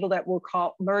a table that we'll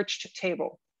call merged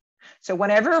table. So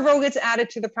whenever a row gets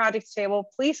added to the projects table,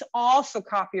 please also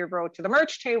copy a row to the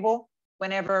merged table.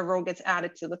 Whenever a row gets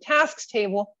added to the tasks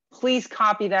table, please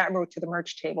copy that row to the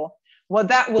merged table. What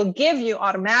that will give you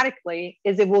automatically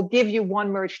is it will give you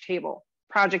one merged table,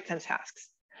 projects and tasks.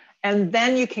 And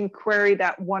then you can query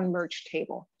that one merged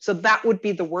table. So that would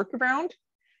be the workaround.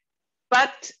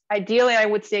 But ideally, I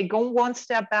would say go one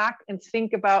step back and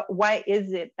think about, why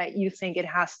is it that you think it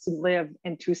has to live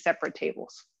in 2 separate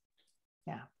tables?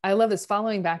 Yeah, I love this,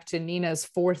 following back to Nina's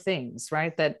 4 things,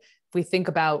 right? That if we think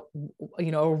about,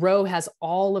 a row has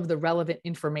all of the relevant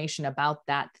information about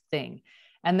that thing.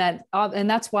 And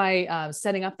that's why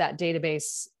setting up that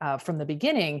database from the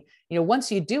beginning,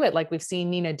 once you do it, like we've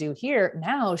seen Nina do here,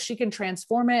 now she can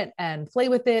transform it and play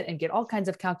with it and get all kinds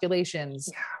of calculations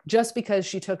just because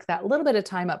she took that little bit of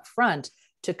time up front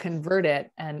to convert it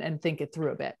and think it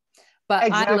through a bit. But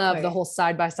exactly. I love the whole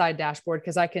side-by-side dashboard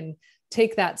because I can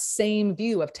take that same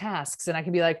view of tasks and I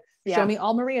can be like, show me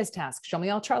all Maria's tasks, show me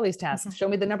all Charlie's tasks, show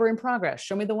me the number in progress,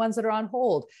 show me the ones that are on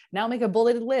hold. Now make a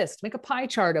bulleted list, make a pie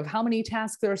chart of how many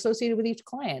tasks are associated with each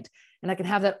client. And I can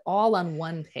have that all on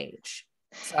one page.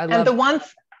 So I love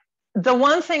the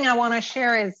one thing I want to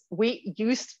share is we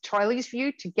used Charlie's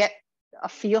view to get a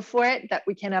feel for it, that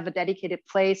we can have a dedicated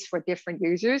place for different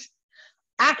users.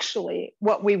 Actually,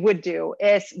 what we would do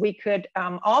is we could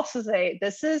also say,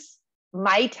 this is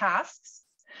my tasks.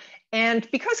 And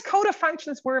because Coda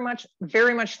functions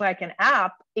very much like an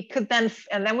app, it could then,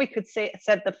 and then we could set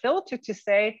the filter to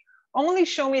say, only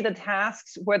show me the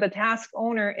tasks where the task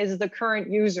owner is the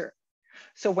current user.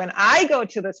 So when I go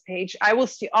to this page, I will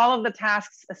see all of the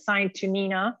tasks assigned to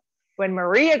Nina. When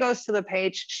Maria goes to the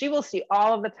page, she will see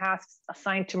all of the tasks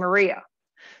assigned to Maria.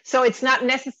 So it's not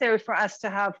necessary for us to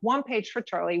have one page for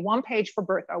Charlie, one page for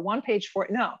Bertha, one page for,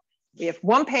 no, we have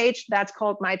one page that's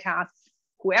called my tasks.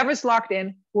 Whoever's logged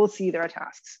in will see their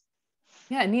tasks.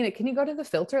 Yeah, Nina, can you go to the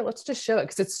filter? Let's just show it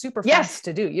because it's super fast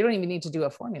to do. You don't even need to do a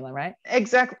formula, right?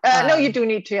 Exactly. No, you do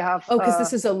need to have. Oh, because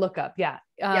this is a lookup. Yeah.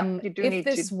 You do if need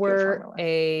this to were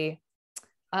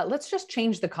let's just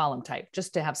change the column type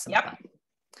just to have some fun.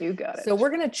 You got it. So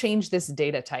we're going to change this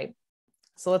data type.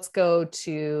 So let's go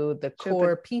to the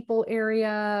core people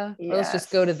area. Or let's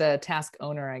just go to the task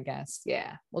owner, I guess.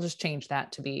 Yeah, we'll just change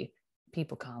that to be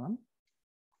people column.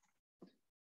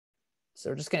 So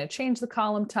we're just going to change the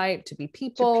column type to be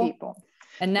people.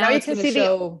 And now it's going to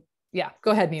show,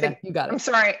 go ahead, Nina, you got it. I'm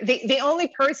sorry. The only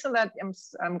person that,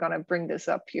 I'm going to bring this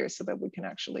up here so that we can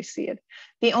actually see it.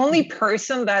 The only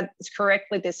person that is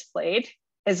correctly displayed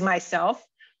is myself.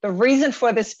 The reason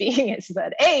for this being is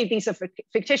that these are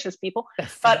fictitious people,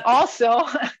 but also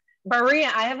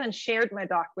Maria, I haven't shared my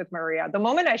doc with Maria. The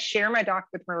moment I share my doc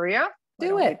with Maria,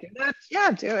 do it.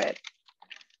 Do it.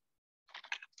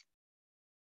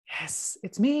 Yes,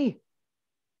 it's me.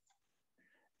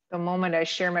 The moment I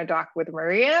share my doc with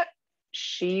Maria,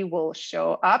 she will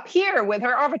show up here with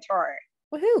her avatar.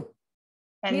 Woohoo.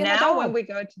 And now when we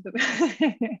go to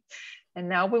the and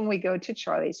now when we go to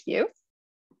Charlie's view,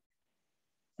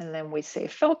 and then we say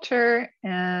filter,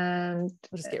 and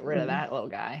we'll just get rid of that little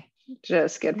guy.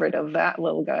 Just get rid of that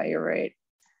little guy, you're right.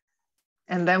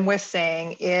 And then we're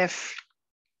saying if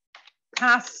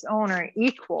task owner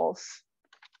equals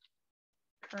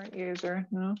current user,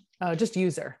 no? Oh, just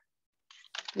user.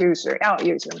 User,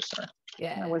 user, I'm sorry.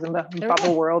 Yeah. I was in the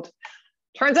bubble world.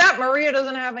 Turns out Maria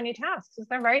doesn't have any tasks. Is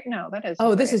that right? No, that is.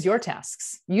 Oh, this is your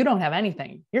tasks. You don't have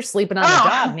anything. You're sleeping on the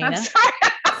job, Nina. I'm sorry.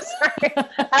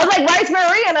 I was like, why is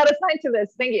Maria not assigned to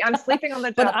this? Thank you. I'm sleeping on the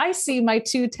job. But I see my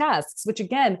two tasks, which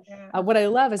again, what I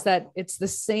love is that it's the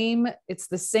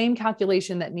same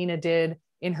calculation that Nina did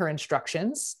in her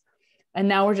instructions. And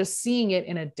now we're just seeing it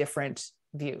in a different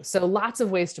view. So lots of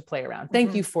ways to play around.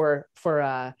 Thank you for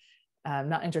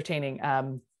not entertaining,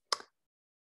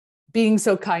 being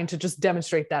so kind to just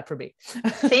demonstrate that for me.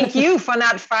 Thank you for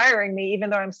not firing me, even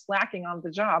though I'm slacking on the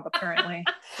job, apparently.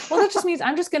 Well, that just means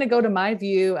I'm just going to go to my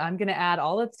view. I'm going to add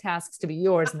all of the tasks to be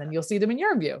yours, and then you'll see them in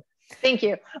your view. Thank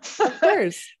you. Of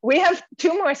course. We have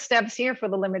two more steps here for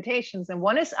the limitations, and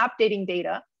one is updating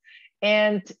data.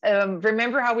 And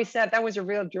remember how we said that was a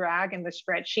real drag in the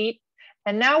spreadsheet?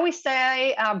 And now we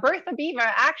say Bertha Beaver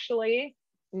actually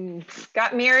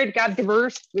got married, got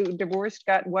divorced,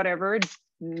 got whatever,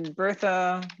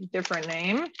 Bertha, different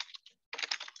name.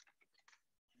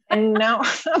 And now,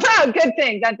 good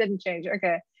thing that didn't change.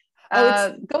 Okay.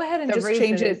 Go ahead and just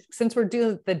change it. Since we're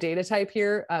doing the data type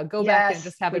here, go back and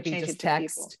just have it be just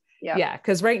text. Yeah,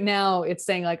 because right now it's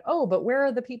saying like, oh, but where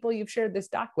are the people you've shared this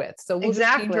doc with? So we'll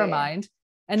just change our mind.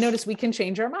 And notice we can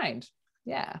change our mind.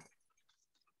 Yeah.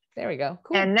 There we go.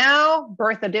 Cool. And now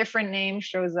Bertha, different name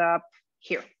shows up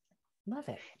here. Love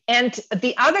it. And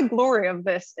the other glory of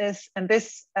this is, and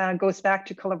this goes back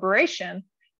to collaboration.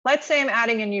 Let's say I'm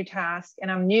adding a new task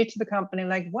and I'm new to the company.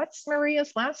 Like, what's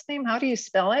Maria's last name? How do you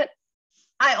spell it?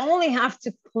 I only have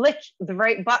to click the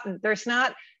right button. There's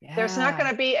not going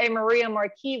to be a Maria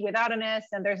Marquis without an S,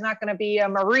 and there's not going to be a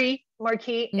Marie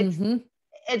Marquis.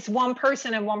 It's one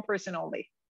person and one person only.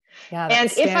 Yeah,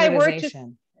 and if I were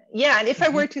to, and if I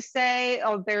were to say,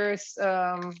 oh, there's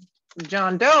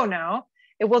John Doe now,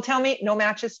 it will tell me no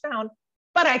matches found,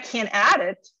 but I can't add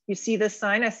it. You see this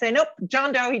sign? I say, nope,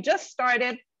 John Doe, he just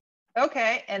started.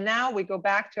 Okay, and now we go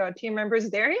back to our team members.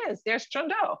 There he is. There's John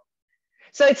Doe.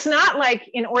 So it's not like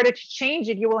in order to change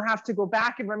it, you will have to go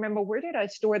back and remember, where did I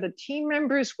store the team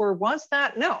members? Where was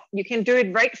that? No, you can do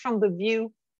it right from the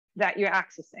view that you're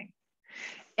accessing.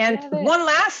 And one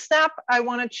last step I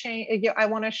want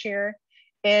to share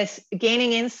is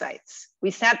gaining insights.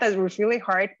 We said that was really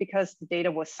hard because the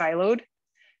data was siloed.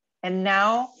 And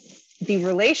now the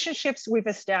relationships we've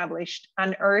established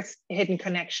unearth hidden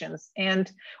connections. And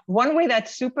one way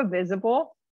that's super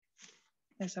visible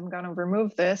is I'm going to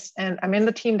remove this, and I'm in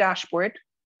the team dashboard.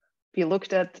 If you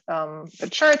looked at the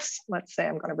charts, let's say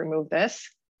I'm going to remove this.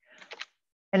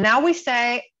 And now we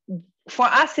say for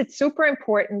us, it's super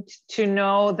important to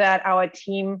know that our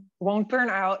team won't burn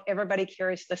out. Everybody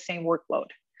carries the same workload.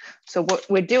 So what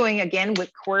we're doing, again, we're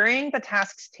querying the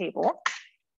tasks table.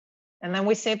 And then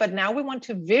we say, but now we want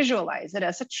to visualize it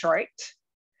as a chart.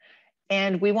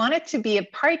 And we want it to be a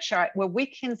pie chart where we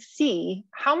can see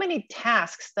how many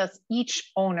tasks does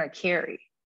each owner carry.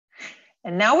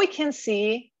 And now we can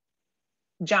see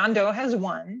John Doe has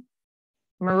 1.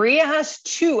 Maria has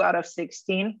 2 out of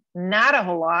 16, not a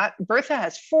whole lot. Bertha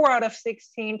has 4 out of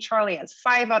 16. Charlie has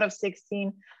 5 out of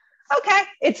 16. Okay,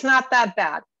 it's not that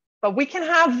bad. But we can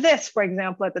have this, for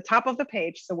example, at the top of the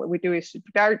page. So what we do is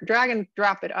drag and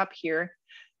drop it up here.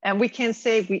 And we can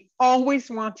say we always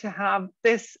want to have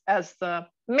this as the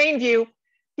main view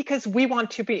because we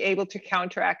want to be able to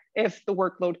counteract if the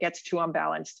workload gets too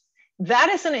unbalanced. That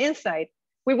is an insight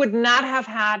we would not have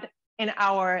had in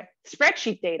our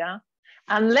spreadsheet data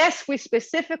unless we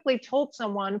specifically told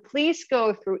someone, please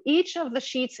go through each of the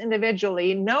sheets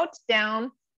individually, note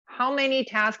down how many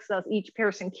tasks does each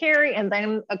person carry, and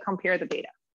then compare the data.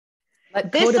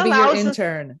 Let Coda be your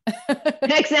intern.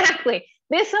 Exactly.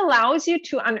 This allows you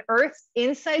to unearth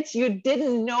insights you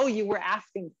didn't know you were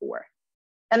asking for.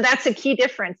 And that's a key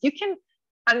difference. You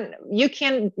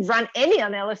can run any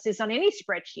analysis on any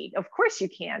spreadsheet. Of course you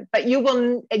can, but you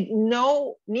will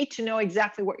need to know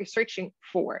exactly what you're searching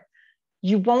for.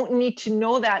 You won't need to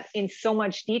know that in so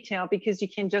much detail because you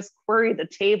can just query the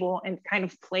table and kind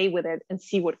of play with it and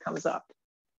see what comes up.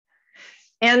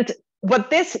 And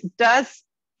what this does,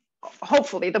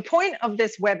 hopefully, the point of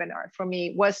this webinar for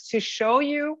me was to show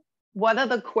you what are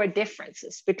the core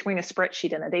differences between a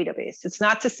spreadsheet and a database. It's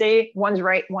not to say one's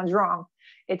right, one's wrong.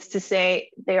 It's to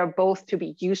say they are both to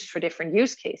be used for different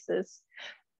use cases.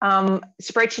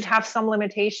 Spreadsheet have some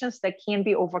limitations that can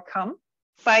be overcome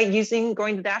by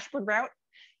going the dashboard route.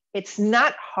 It's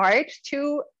not hard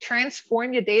to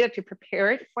transform your data to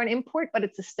prepare it for an import, but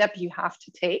it's a step you have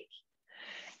to take.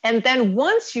 And then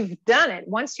once you've done it,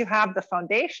 once you have the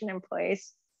foundation in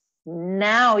place,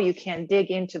 now you can dig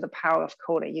into the power of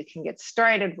Coda. You can get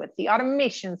started with the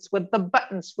automations, with the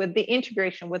buttons, with the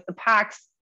integration, with the packs.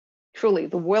 Truly,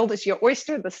 the world is your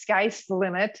oyster, the sky's the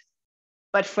limit.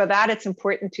 But for that, it's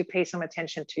important to pay some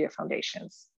attention to your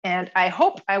foundations. And I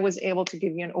hope I was able to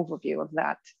give you an overview of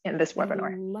that in this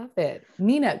webinar. I love it.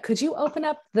 Nina, could you open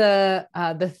up the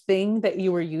thing that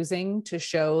you were using to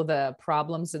show the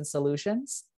problems and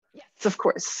solutions? Yes, of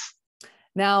course.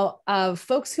 Now,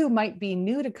 folks who might be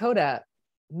new to Coda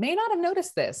may not have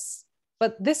noticed this,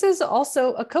 but this is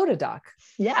also a Coda doc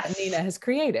that Nina has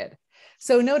created.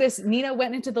 So notice Nina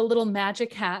went into the little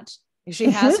magic hat.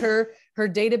 She has her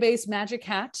database magic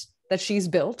hat that she's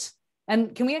built.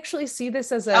 And can we actually see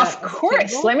this as a Of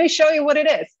course. Let me show you what it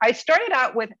is. I started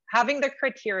out with having the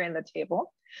criteria in the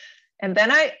table. And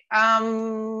then I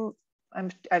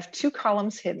have 2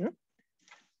 columns hidden.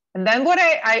 And then what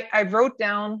I wrote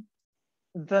down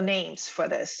the names for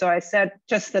this. So I said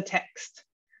just the text.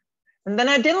 And then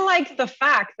I didn't like the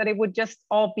fact that it would just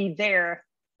all be there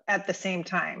at the same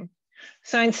time.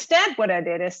 So instead, what I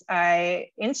did is I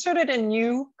inserted a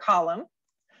new column.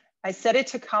 I set it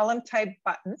to column type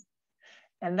button.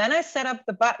 And then I set up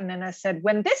the button and I said,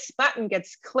 when this button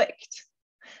gets clicked,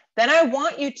 then I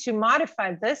want you to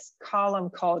modify this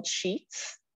column called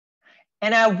sheets.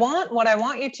 And what I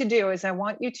want you to do is I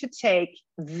want you to take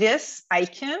this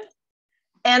icon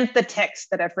and the text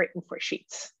that I've written for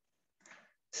sheets.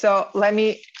 So let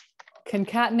me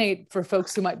concatenate for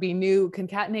folks who might be new.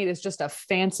 Concatenate is just a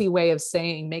fancy way of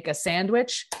saying make a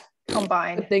sandwich,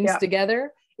 combine things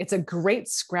together. It's a great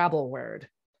Scrabble word.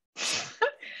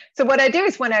 So what I do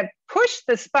is when I push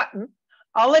this button,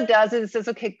 all it does is it says,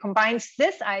 okay, combines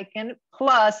this icon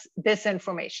plus this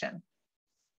information.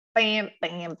 Bam,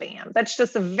 bam, bam. That's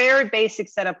just a very basic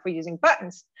setup for using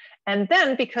buttons. And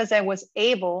then because I was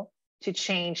able to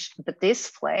change the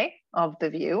display of the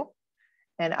view,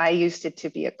 and I used it to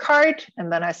be a card,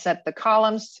 and then I set the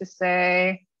columns to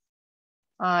say,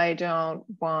 I don't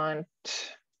want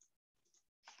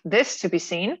this to be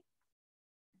seen.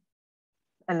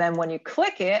 And then when you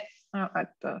click it, I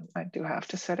do have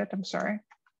to set it, I'm sorry.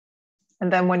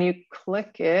 And then when you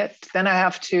click it, then I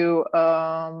have to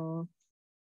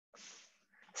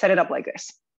set it up like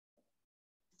this.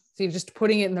 So you're just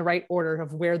putting it in the right order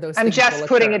of where those I'm just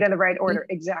putting it in the right order.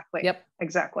 Mm-hmm. Exactly. Yep.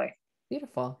 Exactly.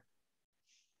 Beautiful.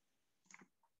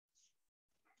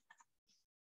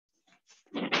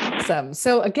 Awesome.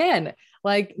 So again,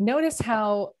 like notice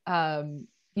how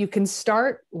you can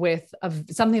start with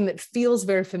something that feels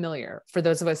very familiar for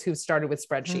those of us who started with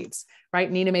spreadsheets, right?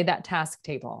 Nina made that task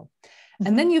table.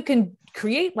 And then you can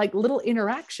create like little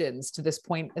interactions to this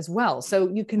point as well. So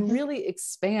you can really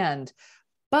expand.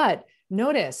 But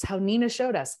notice how Nina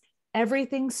showed us,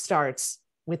 everything starts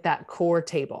with that core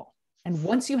table. And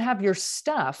once you have your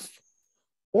stuff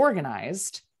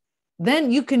organized,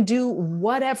 then you can do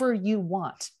whatever you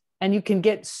want and you can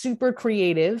get super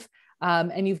creative,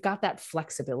 and you've got that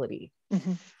flexibility.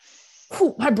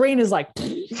 Whew, my brain is like,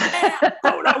 Coda,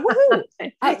 woohoo.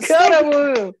 Coda,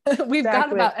 woo. We've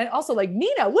got about, and also like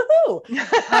Nina,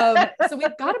 woohoo. So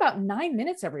we've got about 9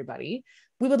 minutes, everybody.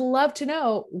 We would love to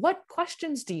know, what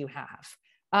questions do you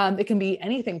have? It can be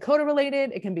anything Coda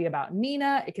related. It can be about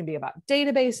Nina. It can be about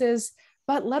databases,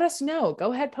 but let us know.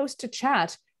 Go ahead, post to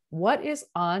chat. What is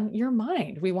on your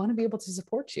mind? We want to be able to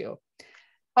support you.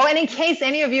 Oh, and in case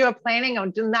any of you are planning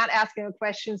on not asking a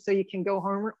question so you can go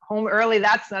home early,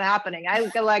 that's not happening.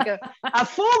 I've got like a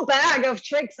full bag of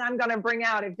tricks I'm going to bring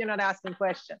out if you're not asking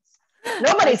questions.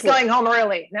 Nobody's going home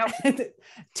early. No.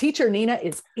 Teacher Nina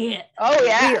is in. Oh,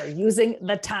 yeah. We are using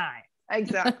the time.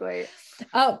 Exactly.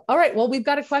 All right. Well, we've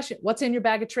got a question. What's in your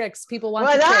bag of tricks? People want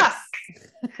the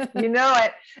tricks. You know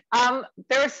it.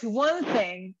 There's one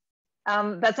thing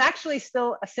that's actually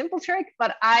still a simple trick,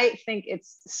 but I think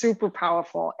it's super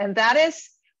powerful. And that is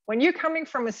when you're coming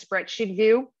from a spreadsheet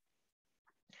view,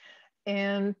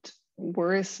 and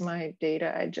where's my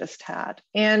data I just had?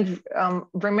 And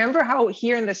remember how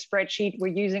here in the spreadsheet, we're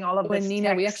using all of this Nina,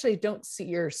 text? we actually don't see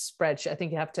your spreadsheet. I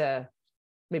think you have to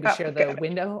maybe share the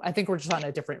window. I think we're just on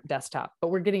a different desktop, but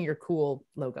we're getting your cool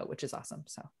logo, which is awesome.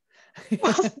 So.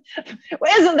 Well,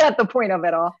 isn't that the point of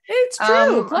it all? It's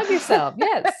true. Plug yourself.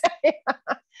 Yes. Yeah.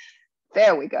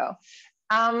 There we go.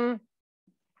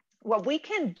 What we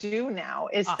can do now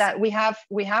is that we have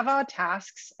our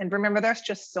tasks, and remember, there's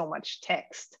just so much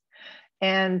text.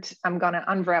 And I'm going to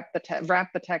unwrap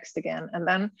wrap the text again, and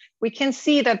then we can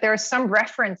see that there are some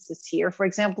references here. For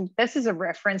example, this is a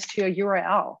reference to a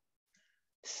URL.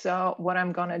 So what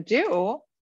I'm going to do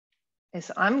is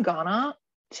I'm going to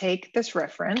take this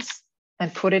reference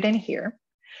and put it in here.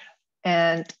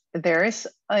 And there is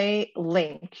a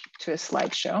link to a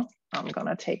slideshow. I'm going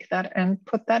to take that and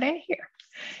put that in here.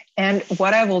 And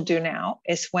what I will do now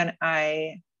is when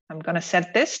I'm going to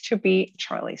set this to be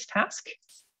Charlie's task.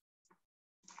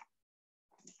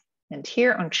 And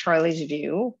here on Charlie's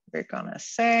view, we're going to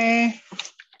say,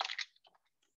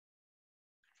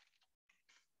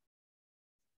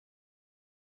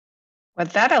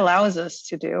 what that allows us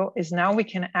to do is now we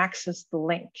can access the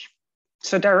link.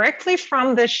 So directly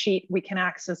from this sheet, we can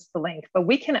access the link, but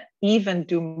we can even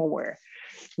do more.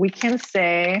 We can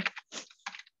say,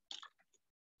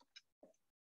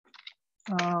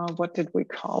 what did we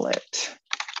call it?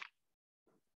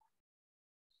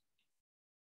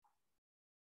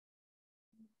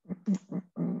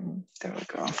 There we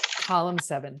go. Column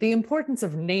 7, the importance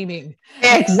of naming.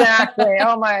 Exactly.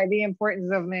 Oh my, the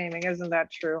importance of naming. Isn't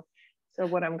that true? So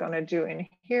what I'm going to do in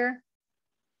here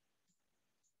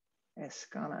is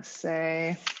going to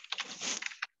say,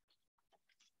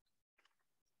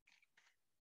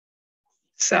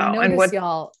 so, and notice,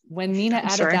 y'all, when Nina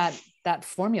added that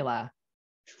formula,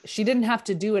 she didn't have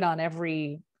to do it on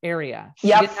every area. She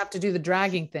didn't have to do the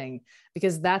dragging thing,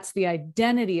 because that's the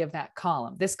identity of that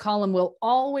column. This column will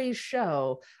always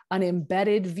show an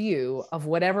embedded view of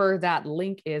whatever that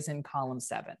link is in column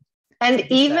 7. And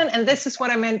even, and this is what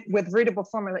I meant with readable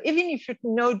formula, even if you have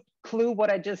no clue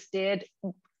what I just did,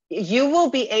 you will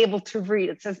be able to read.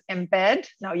 It says embed.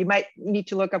 Now you might need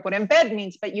to look up what embed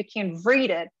means, but you can read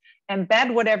it,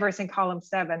 embed whatever is in column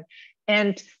 7.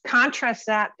 And contrast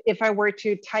that if I were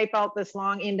to type out this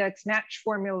long index match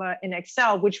formula in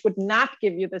Excel, which would not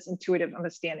give you this intuitive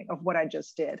understanding of what I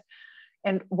just did.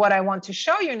 And what I want to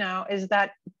show you now is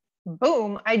that,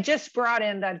 boom, I just brought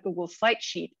in that Google slide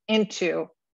sheet into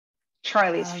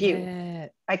Charlie's view.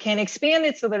 I can expand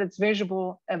it so that it's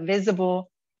visible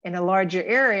in a larger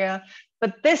area,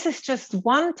 but this is just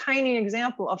one tiny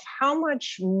example of how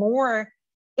much more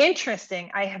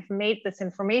interesting I have made this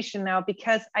information now,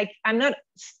 because I'm not,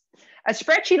 a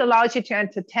spreadsheet allows you to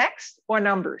enter text or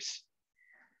numbers.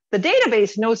 The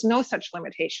database knows no such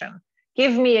limitation.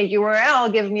 Give me a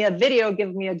URL, give me a video,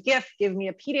 give me a GIF, give me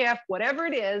a PDF, whatever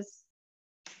it is,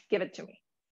 give it to me.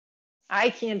 I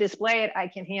can display it, I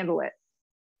can handle it.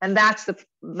 And that's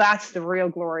the real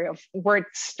glory of where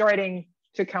it's starting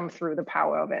to come through, the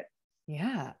power of it.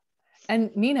 Yeah.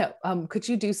 And Nina, could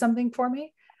you do something for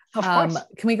me? Of course.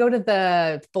 Can we go to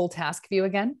the full task view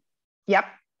again? Yep.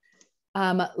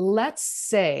 Let's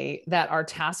say that our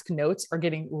task notes are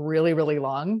getting really, really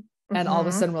long. And all of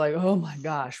a sudden we're like, oh my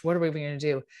gosh, what are we going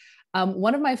to do?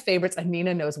 One of my favorites, and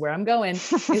Nina knows where I'm going,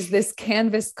 is this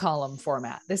canvas column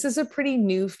format. This is a pretty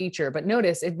new feature, but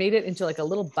notice it made it into like a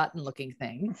little button looking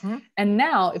thing. Mm-hmm. And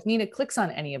now if Nina clicks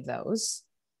on any of those,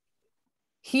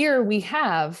 here we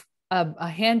have a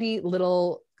handy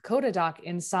little Coda doc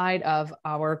inside of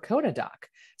our Coda doc.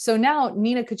 So now,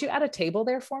 Nina, could you add a table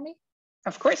there for me?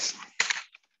 Of course.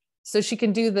 So she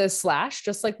can do the slash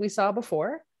just like we saw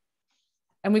before.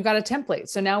 And we've got a template.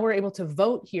 So now we're able to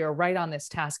vote here right on this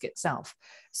task itself.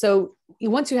 So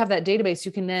once you have that database,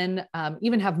 you can then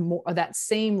even have more of that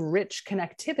same rich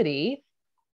connectivity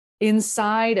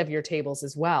inside of your tables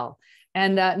as well.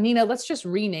 And Nina, let's just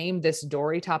rename this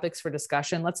Dory topics for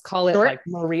discussion. Let's call it like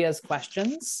Maria's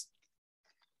questions.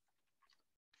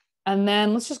 And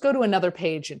then let's just go to another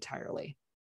page entirely.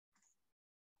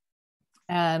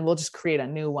 And we'll just create a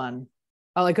new one,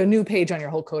 like a new page on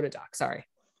your whole Coda doc, sorry.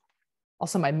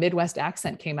 Also, my Midwest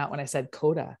accent came out when I said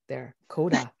Coda there,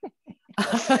 Coda.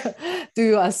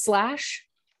 Do a slash,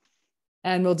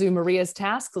 and we'll do Maria's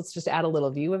tasks. Let's just add a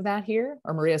little view of that here,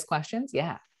 or Maria's questions.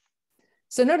 Yeah.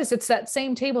 So notice it's that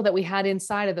same table that we had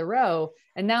inside of the row.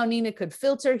 And now Nina could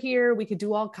filter here. We could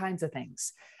do all kinds of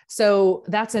things. So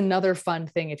that's another fun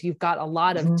thing. If you've got a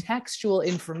lot of textual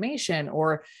information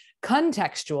or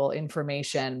contextual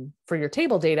information for your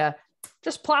table data,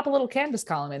 just plop a little canvas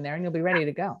column in there and you'll be ready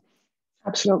to go.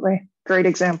 Absolutely. Great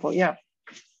example. Yeah.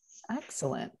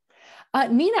 Excellent.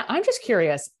 Nina, I'm just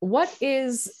curious, what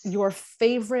is your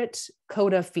favorite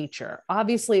Coda feature?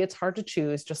 Obviously, it's hard to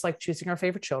choose, just like choosing our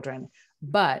favorite children,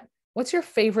 but what's your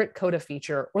favorite Coda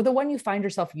feature or the one you find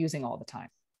yourself using all the time?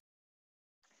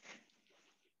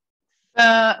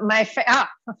 I'm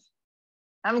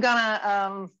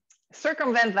gonna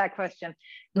circumvent that question.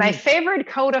 My favorite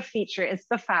Coda feature is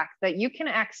the fact that you can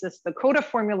access the Coda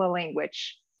formula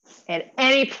language at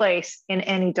any place in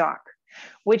any doc,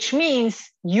 which means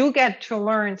you get to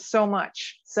learn so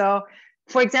much. So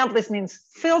for example, this means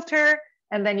filter,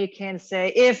 and then you can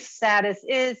say if status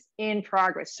is in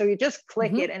progress. So you just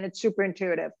click it and it's super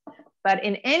intuitive. But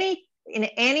in any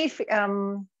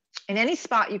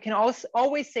spot, you can also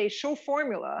always say show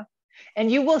formula,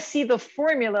 and you will see the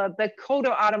formula that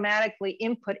Coda automatically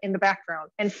input in the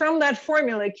background. And from that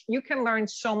formula, you can learn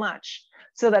so much.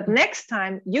 So that next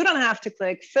time you don't have to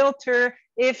click filter,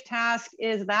 if task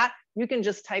is that, you can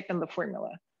just type in the formula.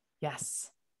 Yes.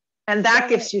 And that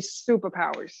gives you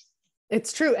superpowers.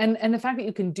 It's true. And the fact that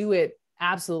you can do it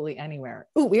absolutely anywhere.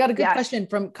 Oh, we got a good question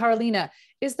from Carolina.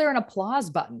 Is there an applause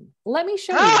button? Let me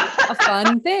show you a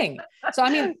fun thing. So,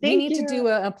 I mean, we need to do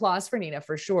an applause for Nina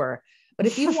for sure. But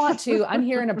if you want to, I'm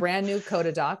here in a brand new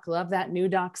Coda doc. Love that new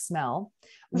doc smell.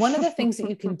 One of the things that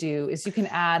you can do is you can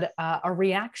add a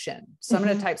reaction. So I'm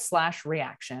going to type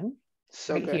 /reaction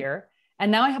here.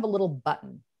 And now I have a little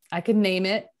button. I can name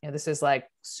it. This is like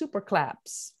super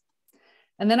claps.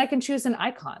 And then I can choose an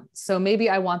icon. So maybe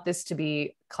I want this to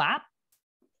be clap.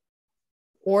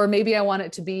 Or maybe I want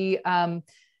it to be,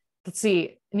 let's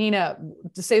see, Nina,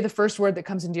 to say the first word that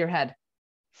comes into your head.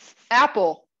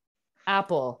 Apple.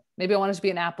 Apple. Maybe I want it to be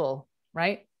an apple,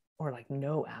 right? Or like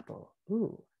no apple.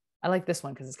 Ooh, I like this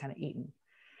one because it's kind of eaten.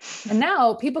 And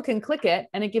now people can click it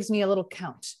and it gives me a little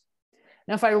count.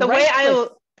 Now, if I I'm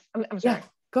sorry. Yeah,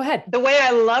 go ahead. The way I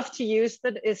love to use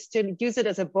that is to use it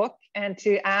as a book and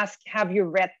to ask, have you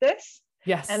read this?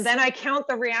 Yes. And then I count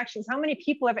the reactions. How many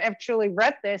people have actually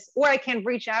read this? Or I can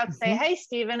reach out and say, hey,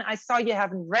 Stephen, I saw you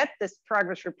haven't read this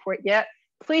progress report yet.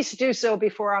 Please do so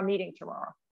before our meeting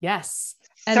tomorrow. Yes.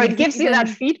 And so it gives you that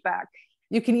feedback.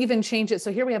 You can even change it.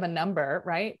 So here we have a number,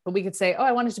 right? But we could say, oh,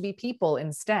 I want it to be people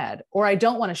instead, or I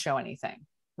don't want to show anything,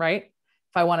 right?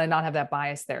 If I want to not have that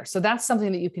bias there. So that's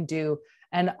something that you can do.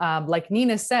 And like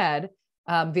Nina said,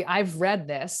 I've read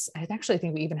this. I actually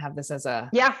think we even have this as a,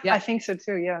 I think so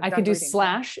too. Yeah. I could do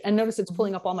slash and notice it's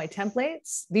pulling up all my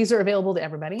templates. These are available to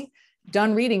everybody.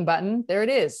 Done reading button. There it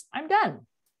is. I'm done.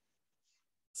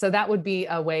 So that would be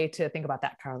a way to think about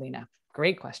that, Carolina.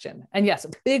 Great question. And yes,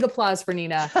 big applause for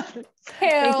Nina.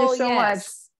 Thank you so much.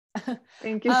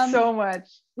 Thank you so much.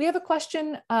 We have a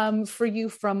question for you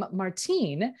from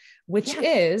Martine, which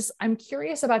is, I'm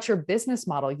curious about your business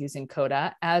model using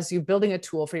Coda as you're building a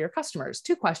tool for your customers.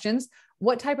 2 questions.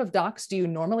 What type of docs do you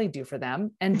normally do for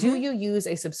them? And do you use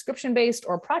a subscription-based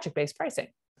or project-based pricing?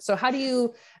 So how do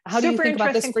you think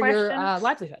about this for your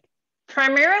livelihood?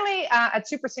 Primarily at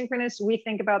Super Synchronous, we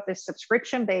think about this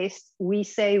subscription-based. We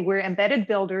say we're embedded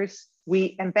builders.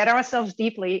 We embed ourselves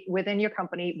deeply within your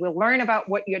company. We'll learn about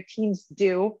what your teams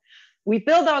do. We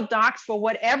build out docs for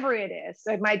whatever it is.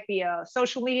 So it might be a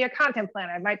social media content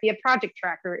planner. It might be a project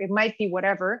tracker. It might be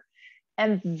whatever.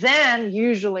 And then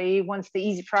usually once the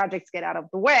easy projects get out of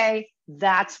the way,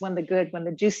 that's when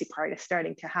the juicy part is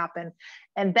starting to happen.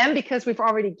 And then because we've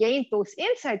already gained those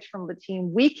insights from the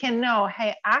team, we can know,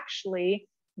 hey, actually,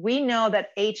 we know that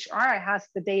HR has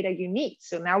the data you need.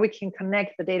 So now we can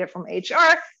connect the data from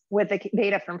HR with the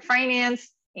data from finance,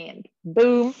 and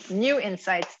boom, new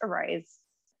insights arise.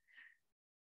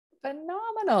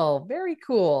 Phenomenal. Very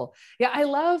cool. Yeah, I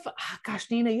love,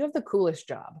 gosh, Nina, you have the coolest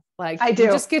job. Like I do. You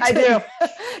just get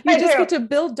to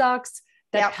build docs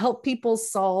that help people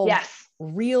solve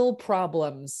real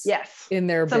problems in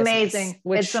their business. Amazing.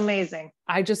 It's amazing.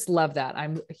 I just love that.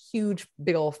 I'm a huge,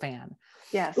 big old fan.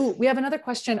 Yes. Ooh, we have another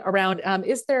question around,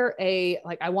 is there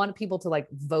I want people to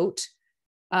vote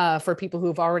for people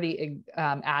who've already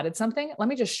added something. Let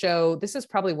me just show, this is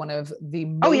probably one of the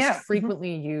most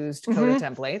frequently used Coda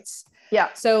templates.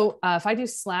 Yeah. So if I do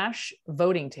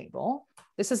 /voting table,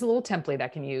 this is a little template I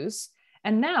can use.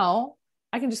 And now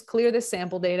I can just clear this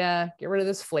sample data, get rid of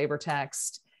this flavor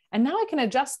text. And now I can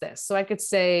adjust this. So I could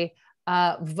say,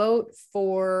 vote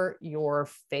for your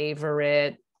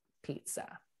favorite pizza.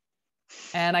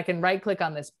 And I can right click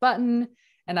on this button.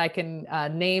 And I can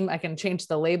I can change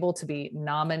the label to be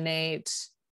nominate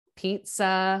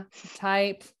pizza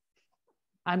type.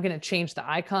 I'm going to change the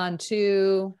icon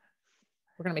to,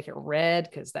 we're going to make it red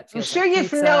because that feels I'm sure like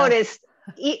you've pizza. noticed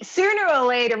sooner or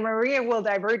later, Maria will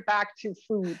divert back to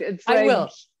food. It's I will.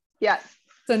 Yes.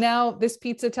 So now this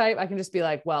pizza type, I can just be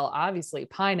like, well, obviously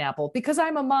pineapple, because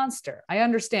I'm a monster. I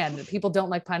understand that people don't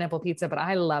like pineapple pizza, but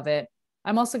I love it.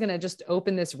 I'm also going to just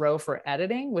open this row for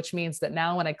editing, which means that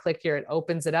now when I click here, it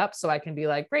opens it up. So I can be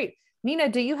like, great, Nina,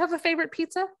 do you have a favorite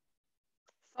pizza?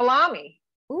 Salami.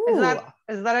 Ooh.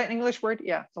 Is that an English word?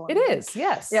 Yeah. Salami. It is.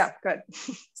 Yes. Yeah. Good.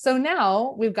 So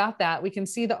now we've got that. We can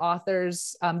see the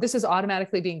authors. This is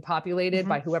automatically being populated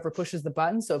by whoever pushes the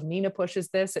button. So if Nina pushes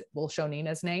this, it will show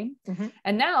Nina's name.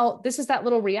 And now this is that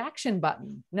little reaction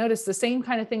button. Notice the same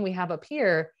kind of thing we have up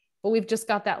here, but we've just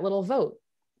got that little vote.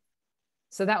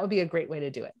 So that would be a great way to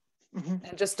do it.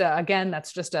 And just again,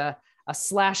 that's just a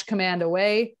 / command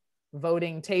away,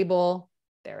 voting table.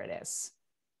 There it is.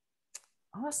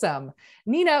 Awesome.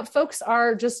 Nina, folks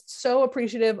are just so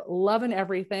appreciative, loving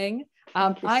everything.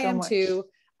 I am too.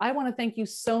 I want to thank you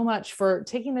so much for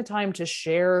taking the time to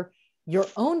share your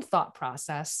own thought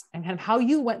process and kind of how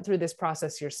you went through this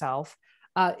process yourself.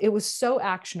 It was so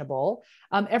actionable.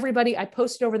 Everybody, I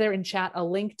posted over there in chat a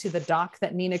link to the doc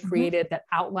that Nina created that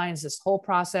outlines this whole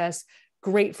process.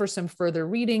 Great for some further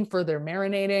reading, further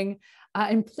marinating.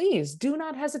 And please do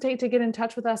not hesitate to get in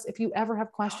touch with us if you ever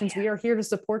have questions. We are here to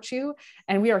support you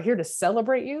and we are here to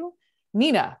celebrate you.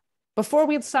 Nina, before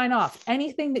we sign off,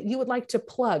 anything that you would like to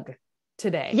plug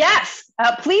today? Yes,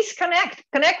 please connect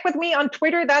with me on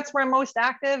Twitter. That's where I'm most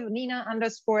active.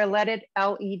 Nina_Ledid,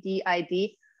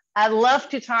 LEDID. I love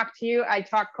to talk to you. I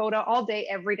talk Coda all day,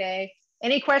 every day.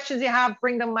 Any questions you have,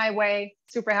 bring them my way.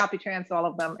 Super happy to answer all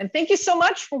of them. And thank you so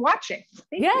much for watching.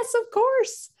 Yes, of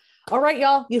course. All right,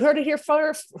 y'all. You heard it here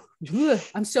first.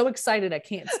 I'm so excited. I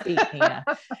can't speak, Nina.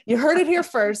 You heard it here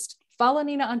first. Follow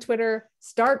Nina on Twitter.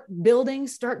 Start building,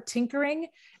 start tinkering,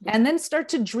 and then start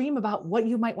to dream about what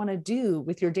you might want to do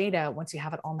with your data once you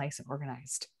have it all nice and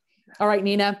organized. All right,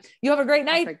 Nina, you have a great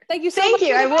night. Perfect. Thank you so much. Thank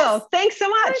you. I will. Thanks so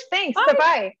much. Thanks.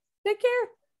 Bye-bye. Take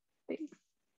care.